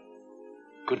know.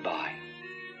 Goodbye.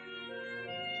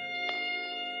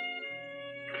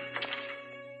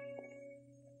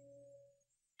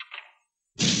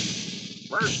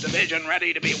 First division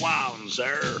ready to be wound,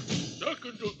 sir.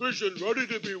 Second division ready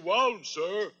to be wound,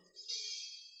 sir.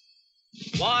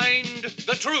 Wind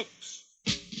the troops.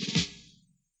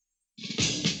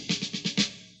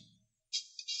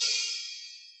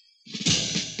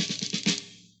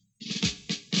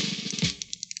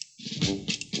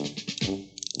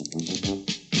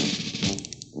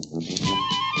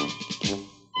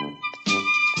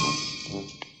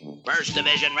 First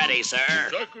division ready, sir.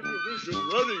 Second division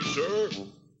ready, sir.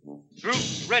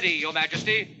 Troops ready, Your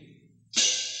Majesty.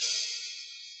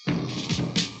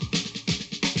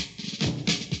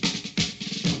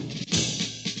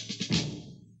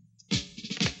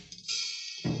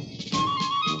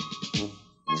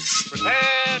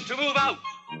 Prepare to move out.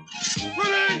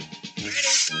 Ready!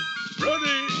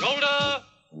 Ready! Shoulder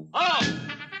up!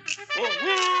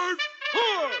 Forward!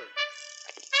 Forward!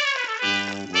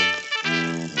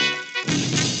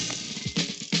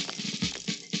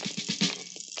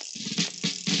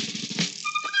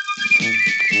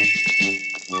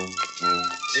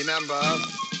 Remember,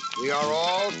 we are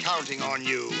all counting on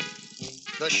you.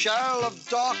 The shell of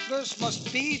darkness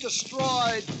must be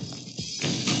destroyed.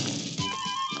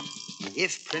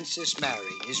 If Princess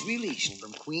Mary is released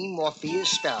from Queen Morphea's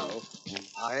spell,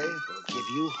 I will give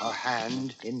you her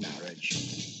hand in marriage.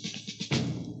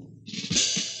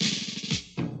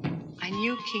 I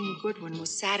knew King Goodwin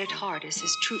was sad at heart as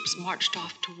his troops marched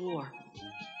off to war.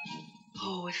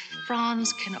 Oh, if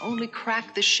Franz can only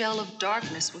crack the shell of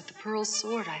darkness with the pearl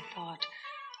sword, I thought,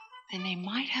 then they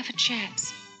might have a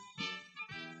chance.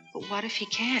 But what if he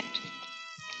can't?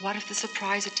 What if the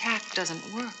surprise attack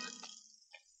doesn't work?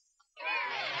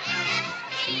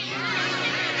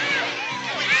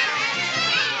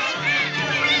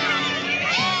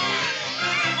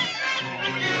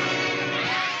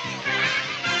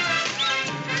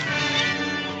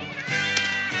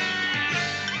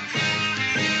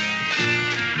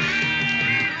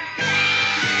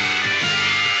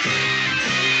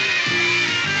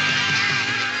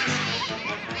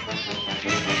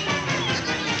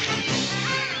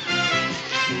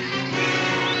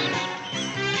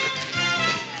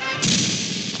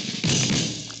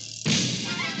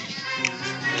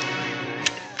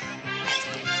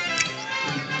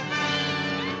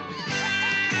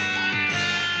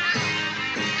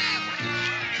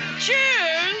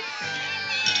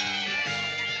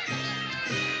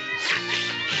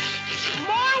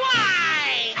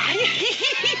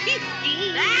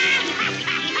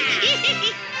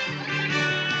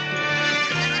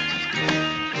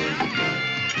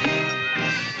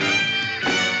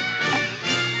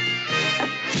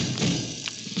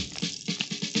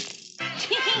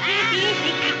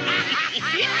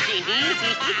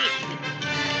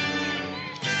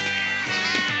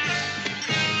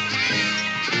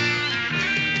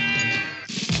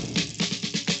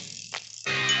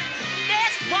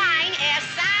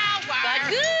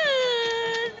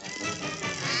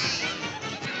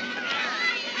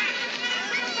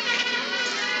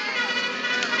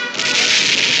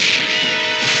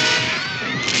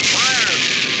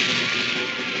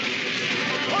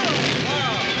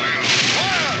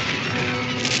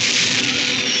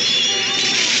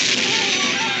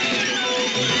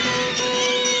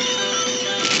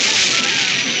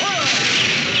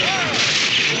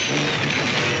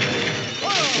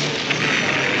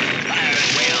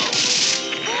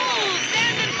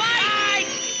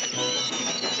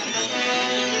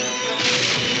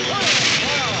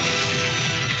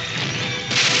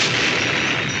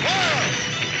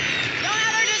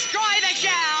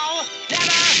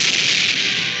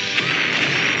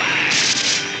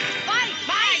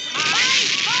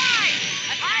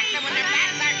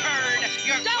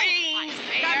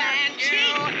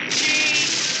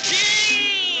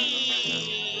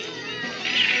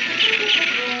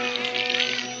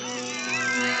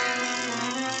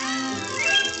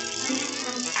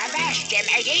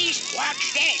 Ladies,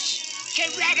 watch this.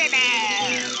 Geronimo!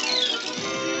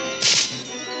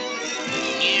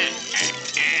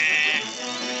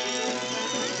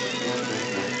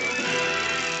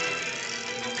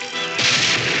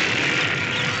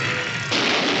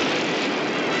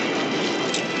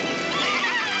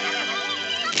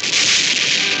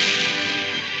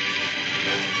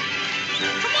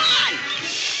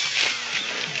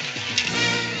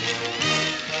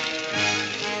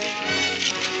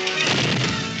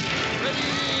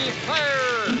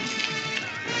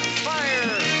 Fire!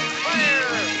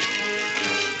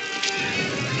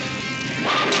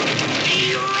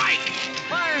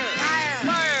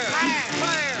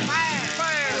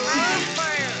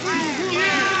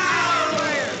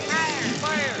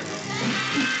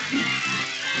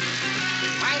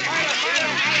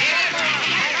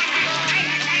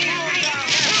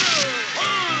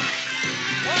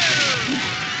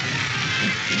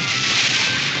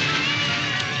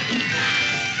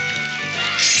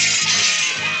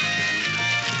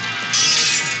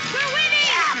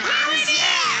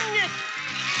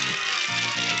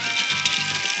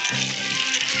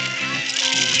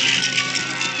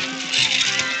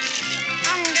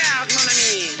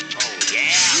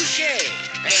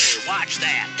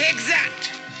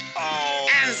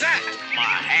 My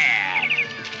hat.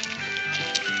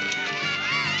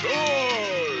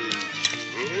 Guys!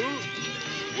 Huh?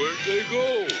 Where'd they go?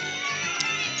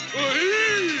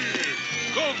 Hey!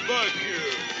 Come back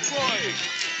here! Fight!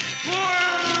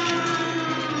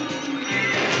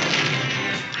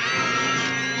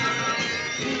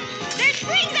 Their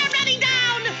springs are running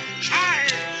down!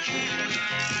 Charge!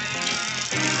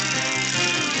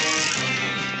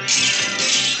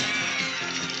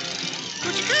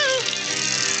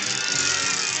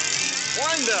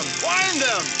 Wind them! Wind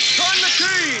them! Turn the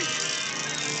key!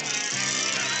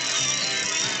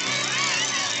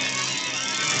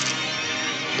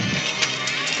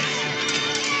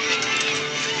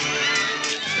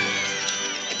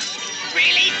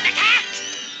 Release the cat!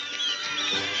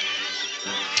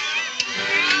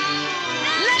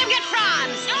 Let him get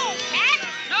Franz! No, cat!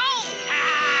 No!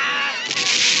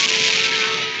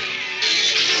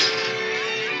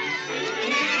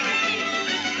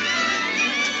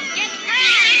 Get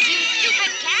Franz, you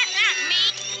stupid cat, not me.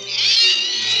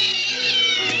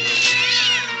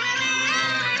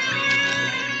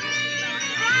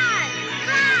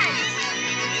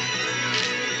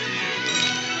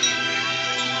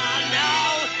 Oh, no!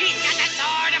 He's got the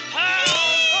sword of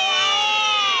pearls!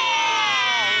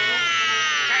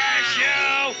 Curse you!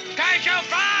 Curse you,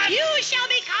 Franz! You shall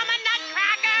become a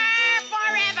nutcracker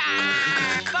forever!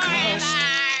 Forever!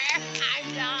 I'm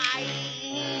dying,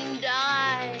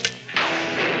 dying.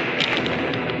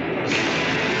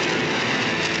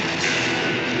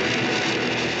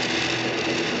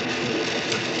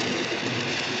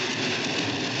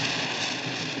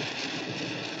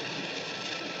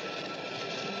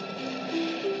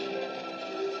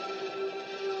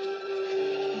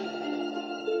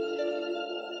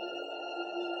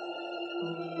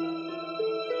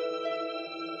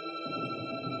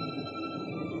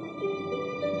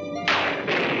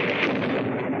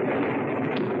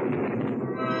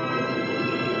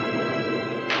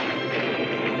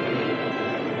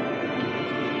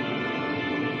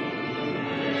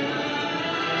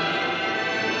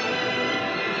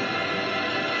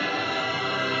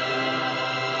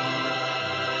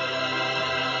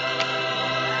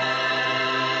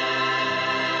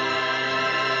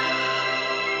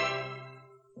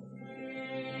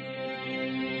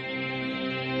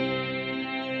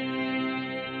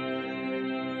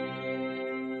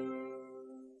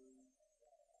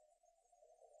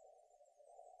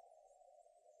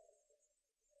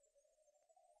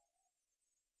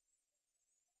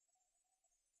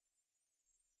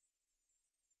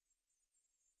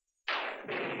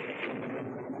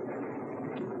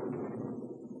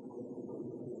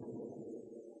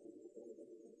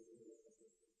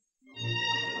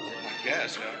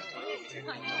 Yes.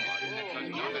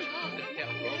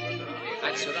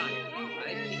 That's right.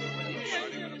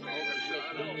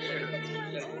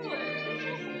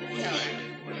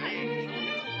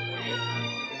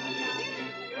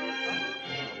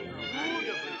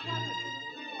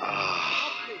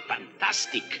 Ah,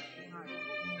 fantastic.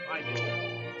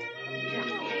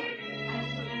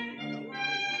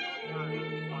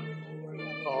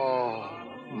 Oh,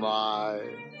 my.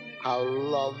 How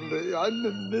lovely. I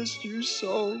missed you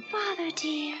so. Father,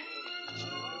 dear.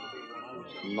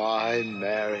 My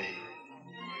Mary.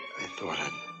 I thought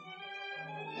I'd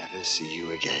never see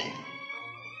you again.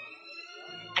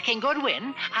 King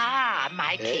Goodwin. Ah,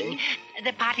 my king.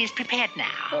 The party is prepared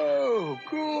now. Oh,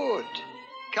 good.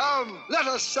 Come, let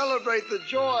us celebrate the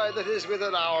joy that is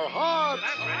within our hearts.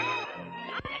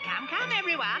 Come,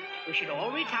 everyone. We should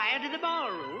all retire to the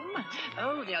ballroom.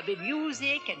 Oh, there'll be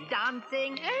music and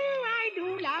dancing. Oh, I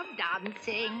do love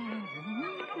dancing.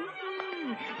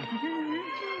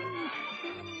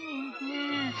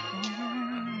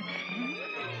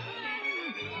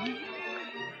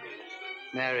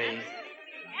 Mary,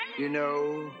 you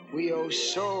know, we owe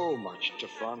so much to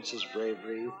Franz's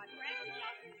bravery.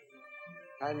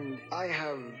 And I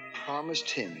have promised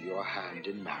him your hand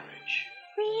in marriage.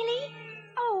 Really?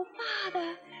 Oh,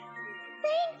 Father,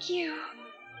 thank you.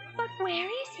 But where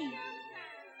is he?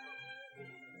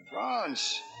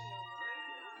 Franz.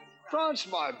 Franz,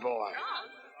 my boy.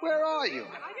 Where are you?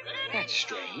 That's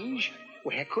strange.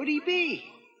 Where could he be?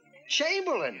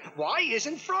 Chamberlain, why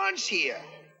isn't Franz here?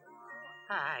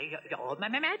 Oh, my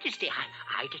Majesty,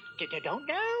 I don't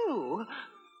know.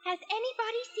 Has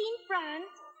anybody seen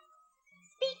Franz?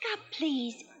 Speak up,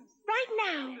 please. Right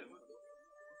now.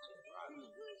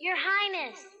 Your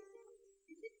Highness.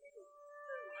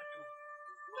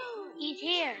 He's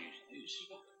here.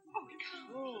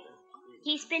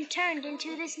 He's been turned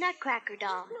into this Nutcracker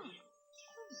doll.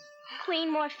 Queen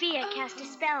Morphea cast a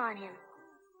spell on him.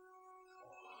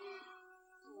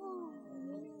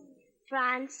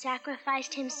 Franz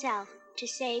sacrificed himself to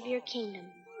save your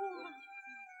kingdom.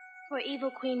 For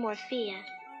evil Queen Morphea,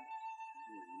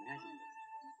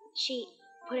 she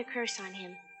put a curse on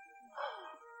him.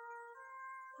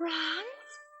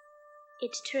 Franz?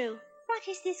 It's true. What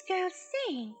is this girl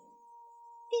saying?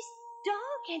 This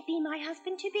doll can't be my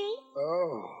husband-to-be.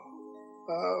 Oh,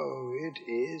 it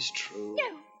is true.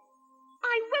 No,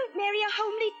 I won't marry a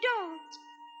homely doll.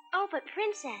 Oh, but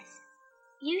Princess,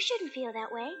 you shouldn't feel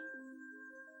that way.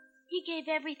 He gave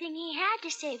everything he had to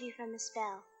save you from the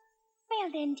spell. Well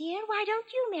then, dear, why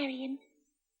don't you marry him?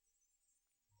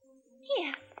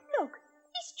 Here, look,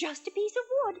 he's just a piece of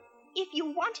wood. If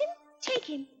you want him, take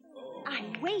him.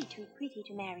 I'm way too pretty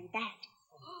to marry that.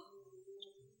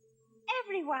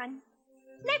 Everyone,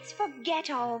 let's forget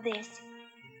all this.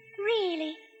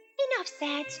 Really, enough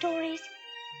sad stories.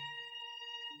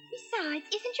 Besides,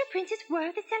 isn't your princess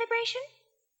worth a celebration?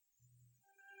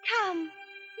 Come,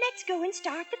 let's go and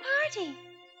start the party.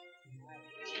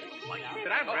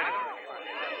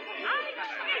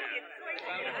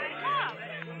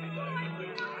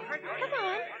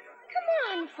 Come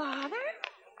on, Father.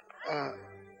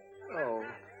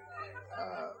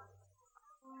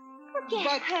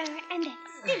 Forget her and that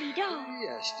silly doll.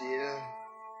 Yes, dear.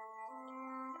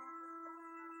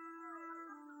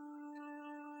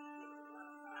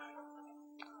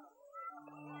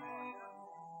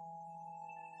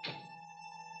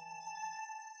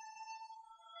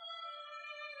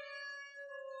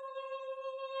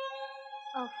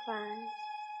 Oh, Franz.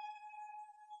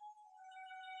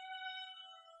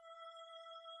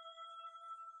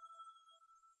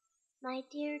 My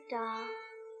dear doll.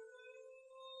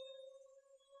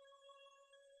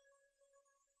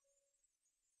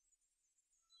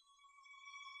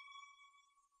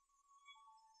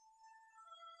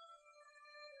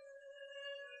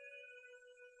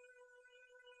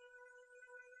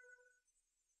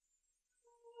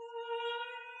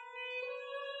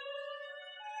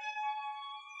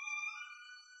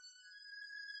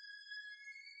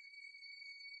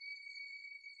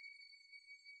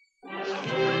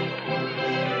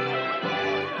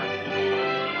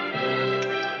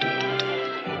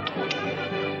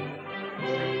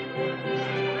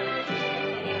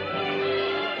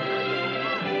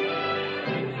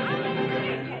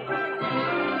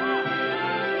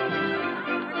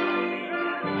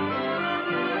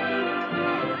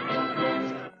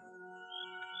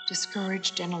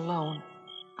 Discouraged and alone,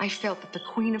 I felt that the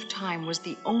Queen of Time was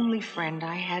the only friend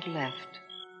I had left.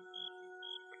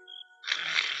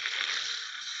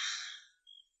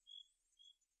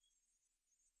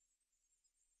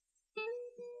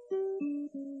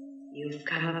 You've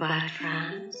come about,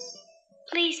 Franz?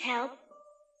 Please help.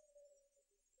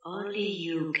 Only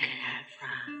you can help,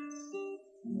 Franz.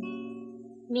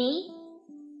 Me?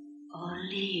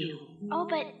 Only you. Oh,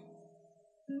 but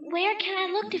where can I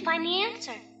look to find the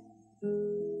answer?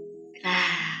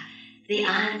 Clara, the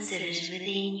answer is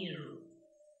within you.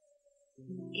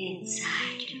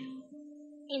 Inside you.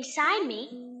 Inside me?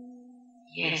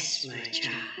 Yes, my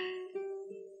child.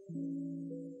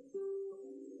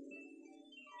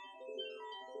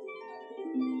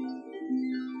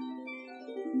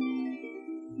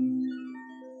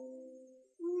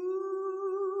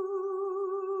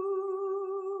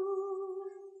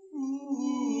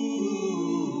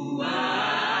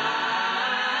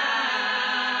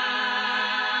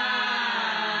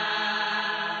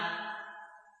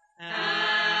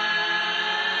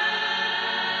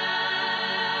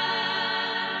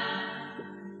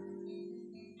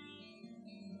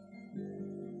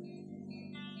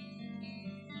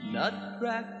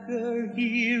 Nutcracker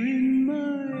here in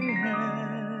my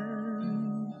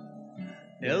hand,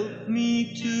 help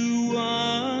me to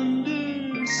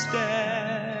understand.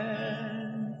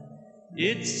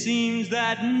 It seems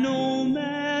that no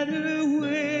matter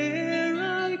where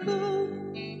I go,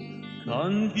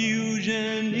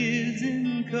 confusion is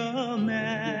in command.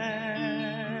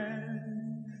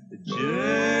 The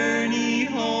journey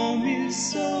home is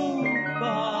so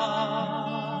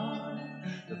far,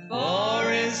 the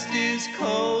forest is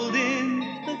cold in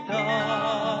the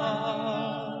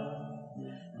dark.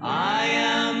 I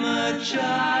am a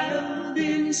child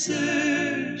in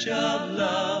search of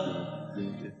love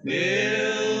to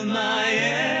fill my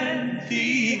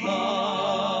empty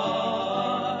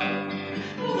heart.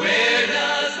 Where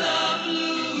does the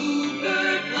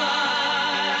bluebird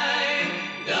fly?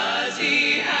 Does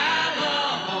he have a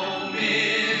home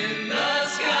in the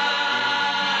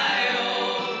sky?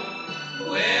 Oh,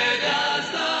 where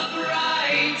does the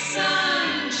bright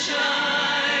sun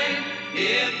shine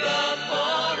if the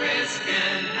forest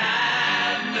can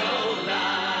have no light?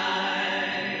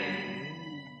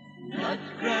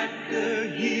 Nutcracker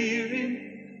here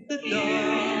in the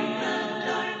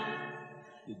dark.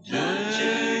 The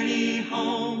journey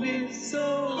home is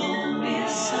so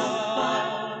far.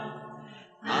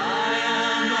 I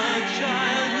am a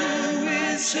child who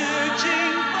is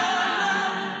searching for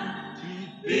love to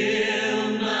fill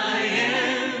my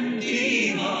empty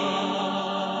heart.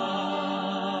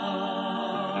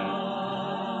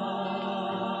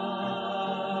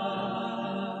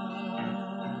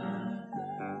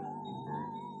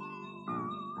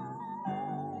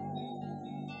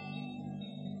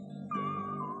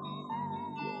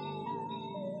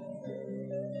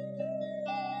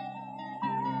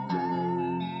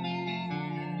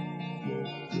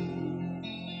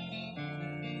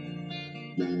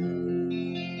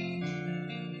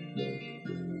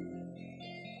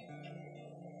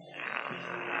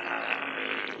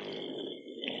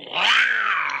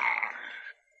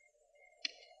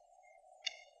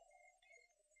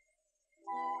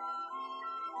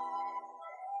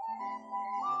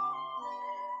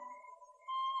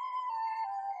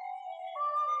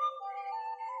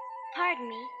 Pardon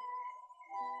me.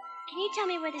 Can you tell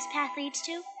me where this path leads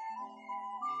to?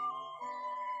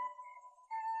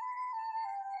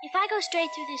 If I go straight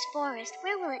through this forest,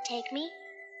 where will it take me?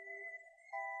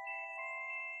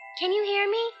 Can you hear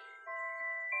me?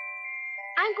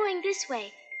 I'm going this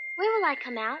way. Where will I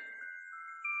come out?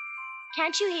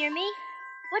 Can't you hear me?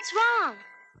 What's wrong?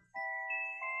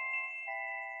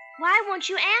 Why won't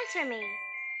you answer me?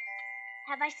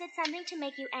 Have I said something to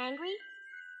make you angry?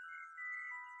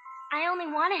 I only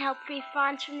want to help free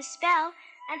Franz from the spell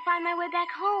and find my way back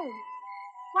home.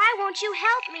 Why won't you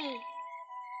help me?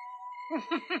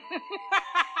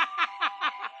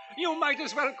 You might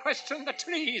as well question the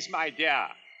trees, my dear.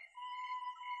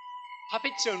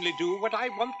 Puppets only do what I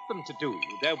want them to do.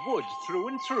 They're wood through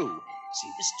and through.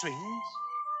 See the strings?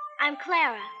 I'm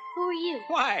Clara. Who are you?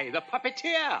 Why, the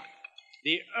puppeteer.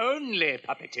 The only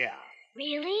puppeteer.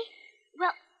 Really?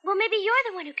 Well, maybe you're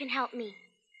the one who can help me.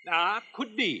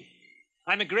 Could be.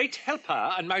 I'm a great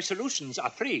helper, and my solutions are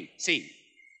free, see.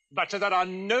 But there are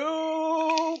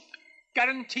no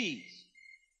guarantees.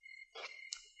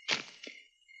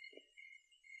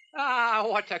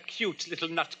 What a cute little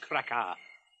nutcracker.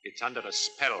 It's under a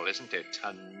spell, isn't it?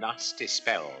 A nasty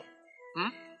spell.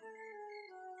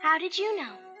 How did you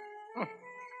know?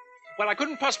 Well, I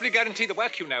couldn't possibly guarantee the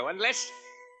work, you know, unless...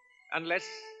 Unless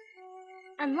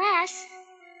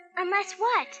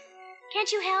what?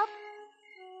 Can't you help?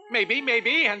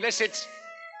 Maybe, unless it's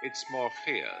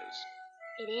Morpheus.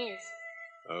 It is.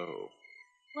 Oh.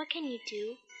 What can you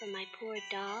do for my poor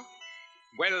doll?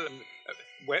 Well,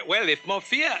 if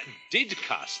Morphea did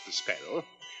cast the spell,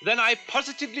 then I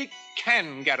positively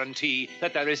can guarantee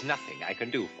that there is nothing I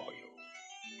can do for you.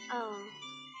 Oh.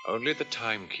 Only the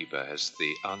timekeeper has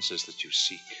the answers that you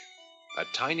seek. A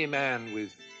tiny man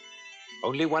with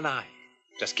only one eye.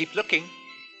 Just keep looking.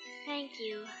 Thank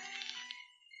you.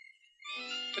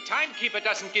 The timekeeper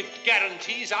doesn't give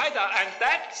guarantees either, and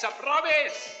that's a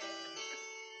promise.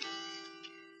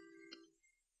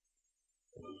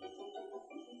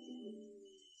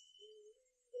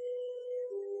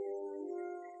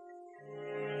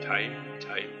 Time.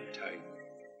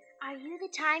 Are you the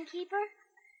timekeeper?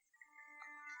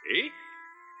 See?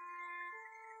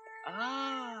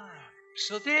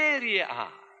 So there you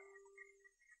are.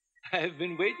 I've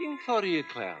been waiting for you,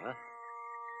 Clara.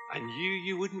 I knew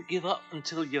you wouldn't give up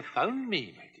until you found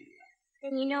me, my dear.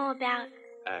 Then you know about...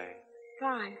 Aye.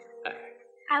 Franz. Aye.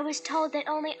 I was told that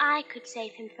only I could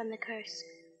save him from the curse.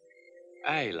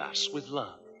 Aye, lass, with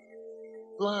love.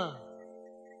 Love.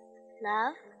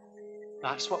 Love?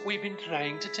 That's what we've been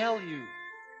trying to tell you.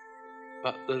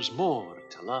 But there's more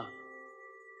to love.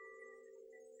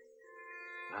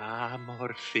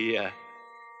 Morphea.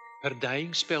 Her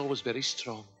dying spell was very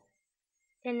strong.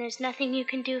 Then there's nothing you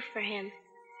can do for him.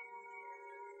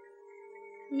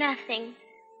 Nothing.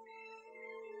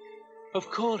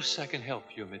 Of course I can help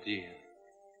you, my dear.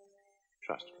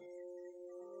 Trust me.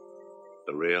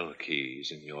 The real key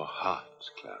is in your heart,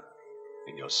 Clara.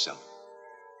 In yourself.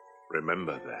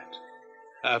 Remember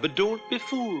that. But don't be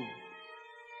fooled.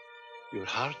 Your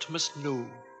heart must know.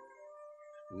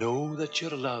 Know that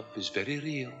your love is very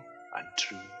real and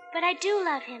true. But I do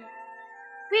love him.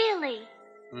 Really.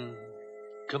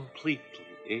 Completely,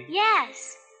 eh?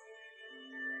 Yes.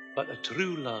 But a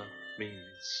true love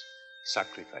means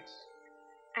sacrifice.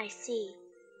 I see.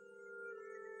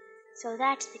 So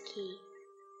that's the key.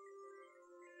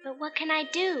 But what can I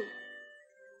do?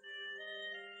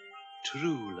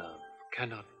 True love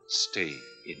cannot stay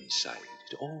inside.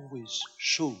 It always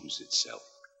shows itself.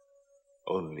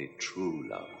 Only true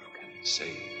love can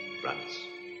save Franz.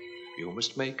 you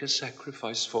must make a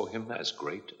sacrifice for him as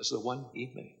great as the one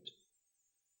he made.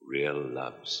 Real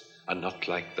loves are not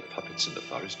like the puppets in the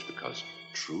forest, because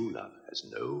true love has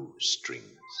no strings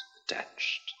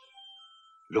attached.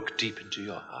 Look deep into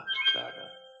your heart, Clara.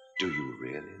 Do you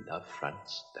really love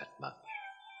Franz that much?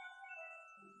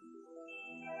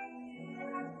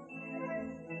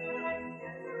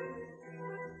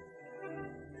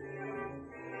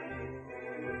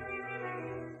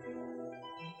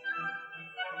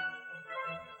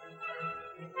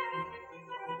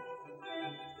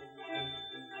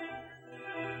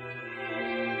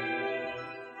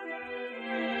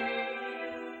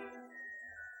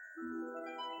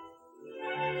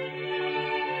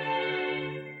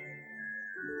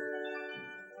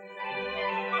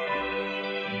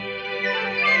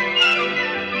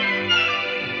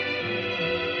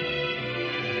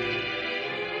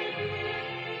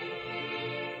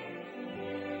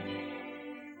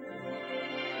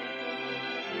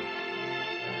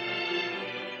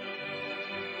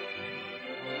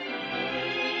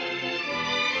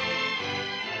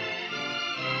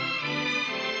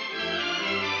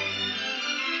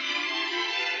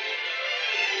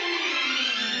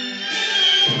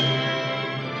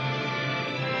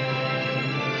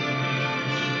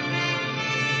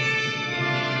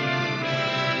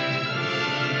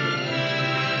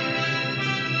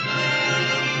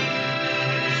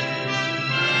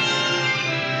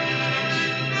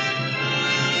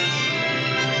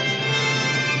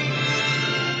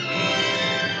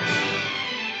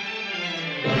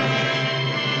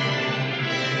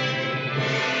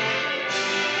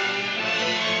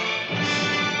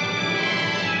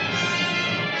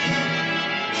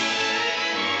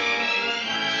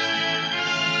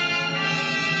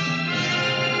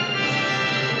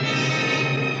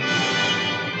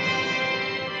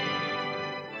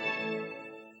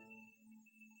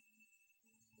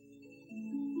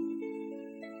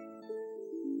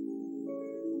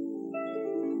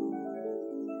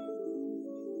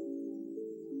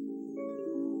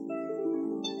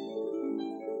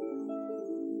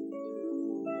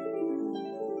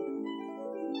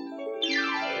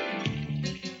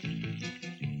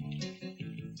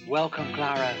 Welcome,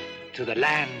 Clara, to the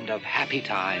land of happy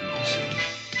times.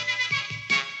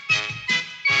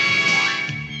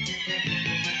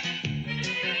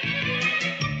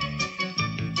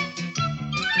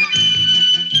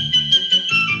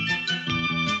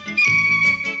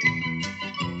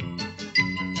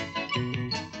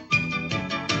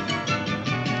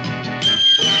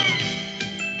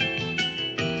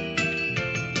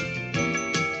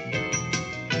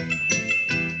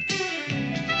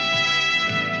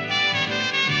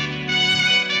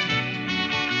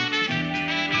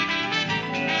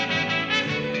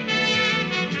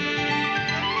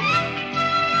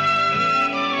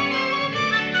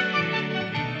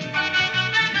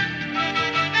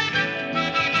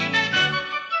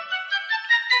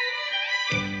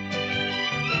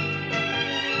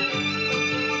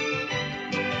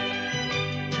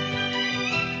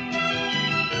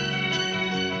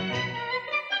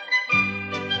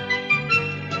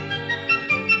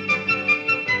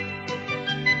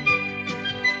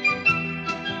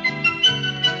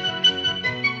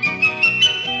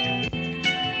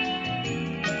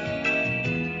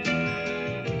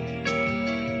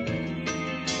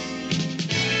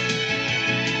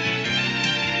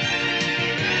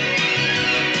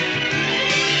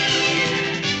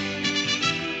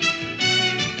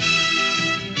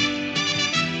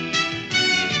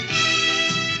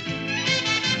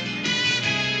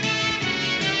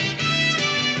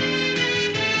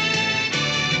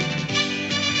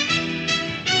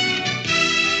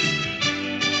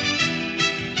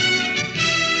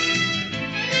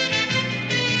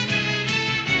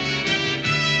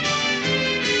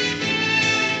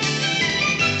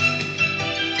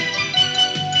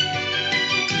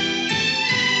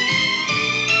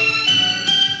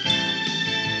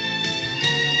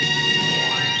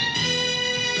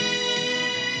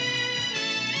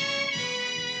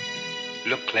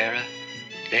 Look, Clara,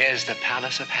 there's the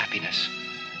Palace of Happiness.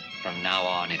 From now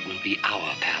on, it will be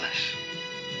our palace.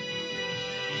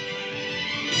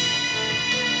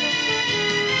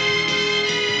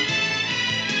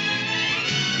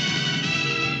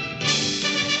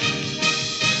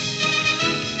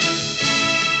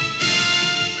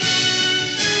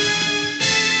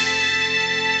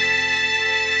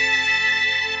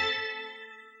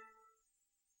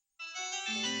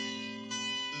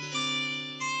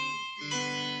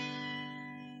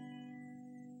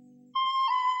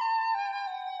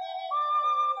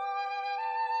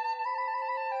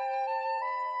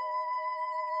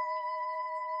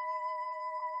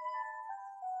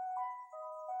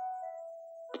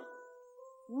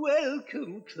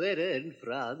 Welcome, Clara and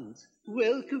Franz.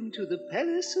 Welcome to the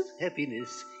Palace of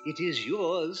Happiness. It is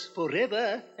yours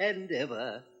forever and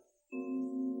ever.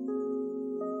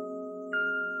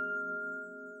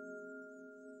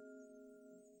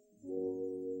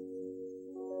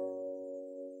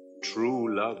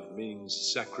 True love means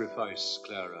sacrifice,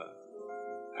 Clara.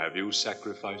 Have you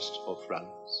sacrificed for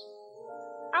Franz?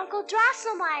 Uncle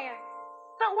Drosselmeyer.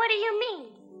 But what do you mean?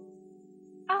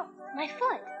 Oh, my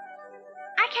foot.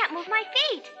 I can't move my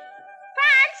feet.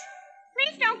 Franz,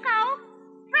 please don't go.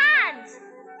 Franz,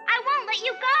 I won't let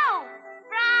you go.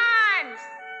 Franz,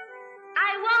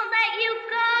 I won't let you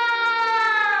go.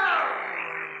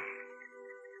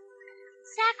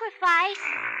 Sacrifice?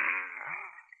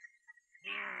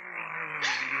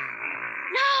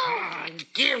 No!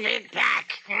 Give it back.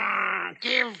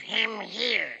 Give him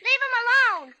here. Leave him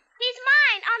alone. He's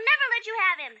mine. I'll never let you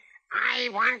have him. I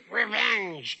want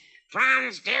revenge.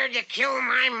 Franz dared to kill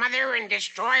my mother and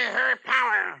destroy her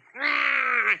power.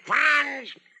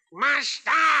 Franz must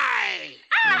die.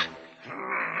 Ah!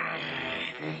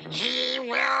 He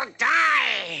will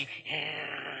die.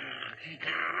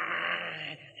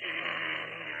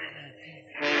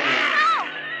 No!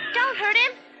 Don't hurt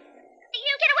him.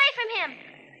 You get away from him.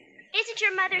 Isn't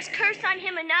your mother's curse on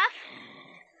him enough?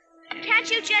 Can't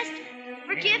you just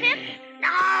forgive him?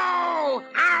 No!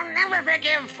 I'll never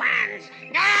forgive Franz.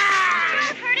 No!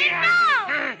 Don't hurt him,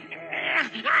 no!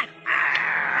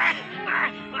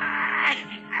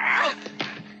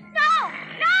 No!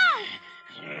 No!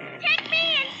 Take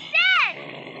me instead!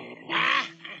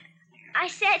 I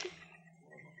said,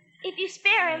 if you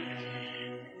spare him,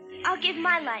 I'll give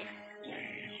my life.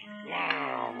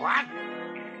 What?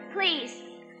 Please.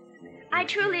 I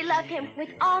truly love him with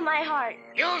all my heart.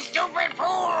 You stupid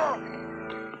fool!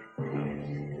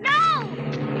 No!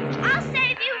 I'll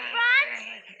save you, Franz!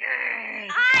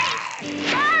 I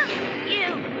love you!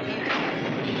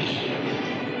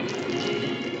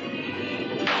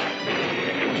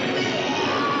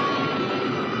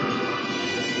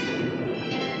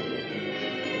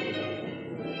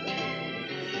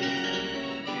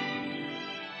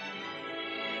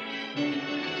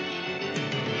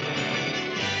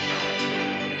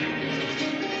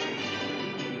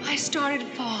 I started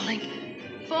falling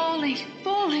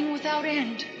without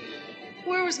end.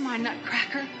 Where was my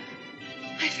Nutcracker?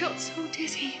 I felt so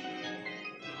dizzy.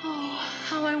 Oh,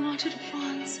 how I wanted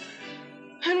Franz.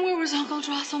 And where was Uncle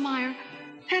Drosselmeyer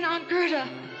and Aunt Gerda?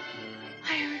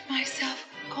 I heard myself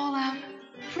call out,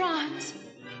 Franz,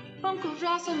 Uncle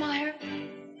Drosselmeyer,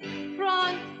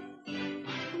 Franz,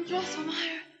 Uncle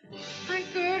Drosselmeyer,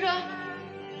 Aunt Gerda,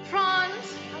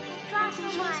 Franz, Uncle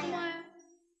Drosselmeyer,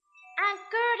 Aunt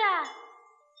Gerda,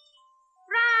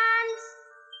 Franz,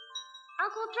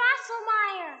 Uncle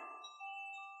Drosselmeyer,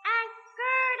 Aunt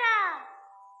Gerda.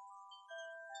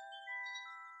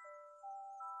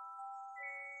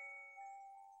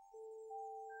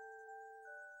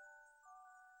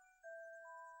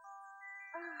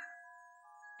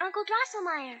 Uncle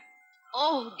Drosselmeyer.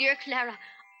 Oh, dear Clara,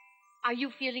 are you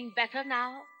feeling better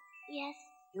now? Yes.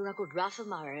 Your Uncle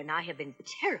Drosselmeyer and I have been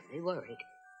terribly worried.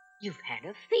 You've had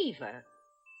a fever.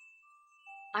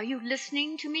 Are you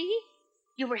listening to me?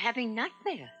 You were having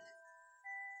nightmares.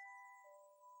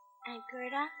 Aunt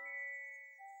Gerda?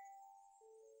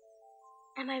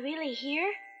 Am I really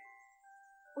here?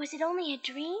 Was it only a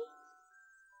dream?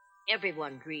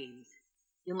 Everyone dreams.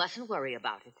 You mustn't worry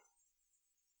about it.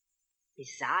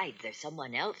 Besides, there's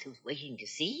someone else who's waiting to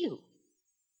see you.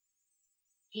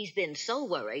 He's been so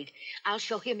worried, I'll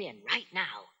show him in right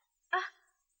now.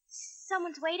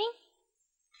 Someone's waiting?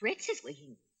 Fritz is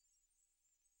waiting.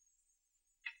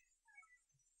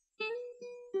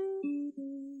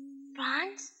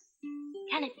 Franz?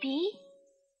 Can it be?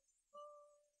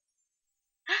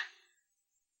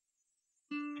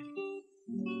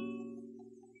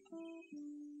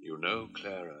 You know,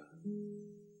 Clara,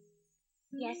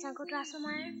 Yes, Uncle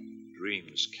Drosselmeyer?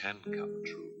 dreams can come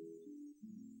true.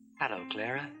 Hello,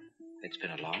 Clara. It's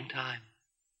been a long time.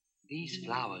 These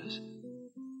flowers,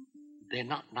 they're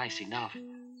not nice enough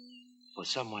for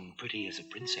someone pretty as a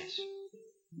princess.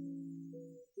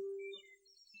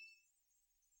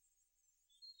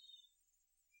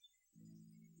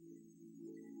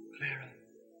 Clara,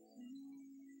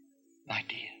 my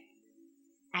dear.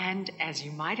 And as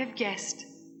you might have guessed,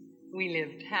 we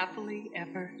lived happily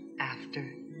ever after.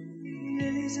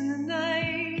 Lilies in the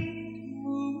night,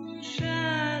 moon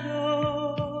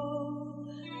shadow,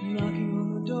 knocking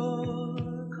on the door,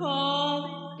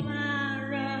 calling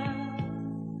Clara.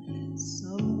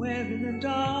 Somewhere in the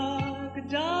dark, a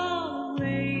doll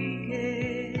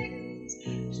awakens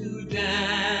to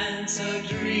dance a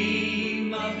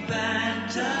dream of of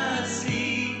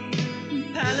fantasy,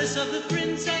 palace of the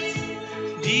princess,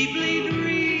 deeply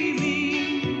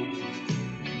dreaming,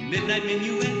 midnight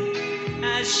minuet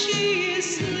as she is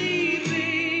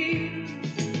sleeping.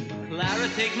 Clara,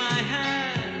 take my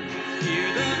hand, hear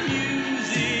the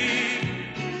music.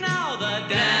 Now the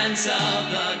dance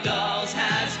of the dolls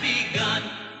has begun,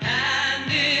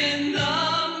 and in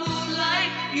the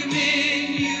moonlight you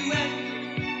minuet,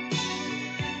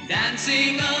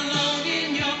 dancing alone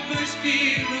in your first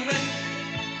pirouette.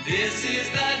 This is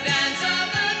the dance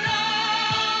of the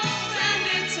dolls, and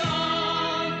it's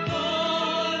all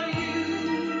for you.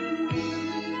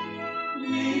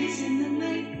 Ladies in the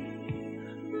night,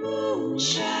 moon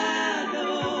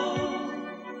shadow,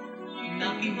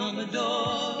 knocking on the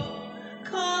door,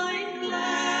 calling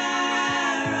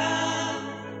Clara.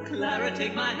 Clara,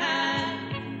 take my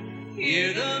hand,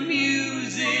 hear the music.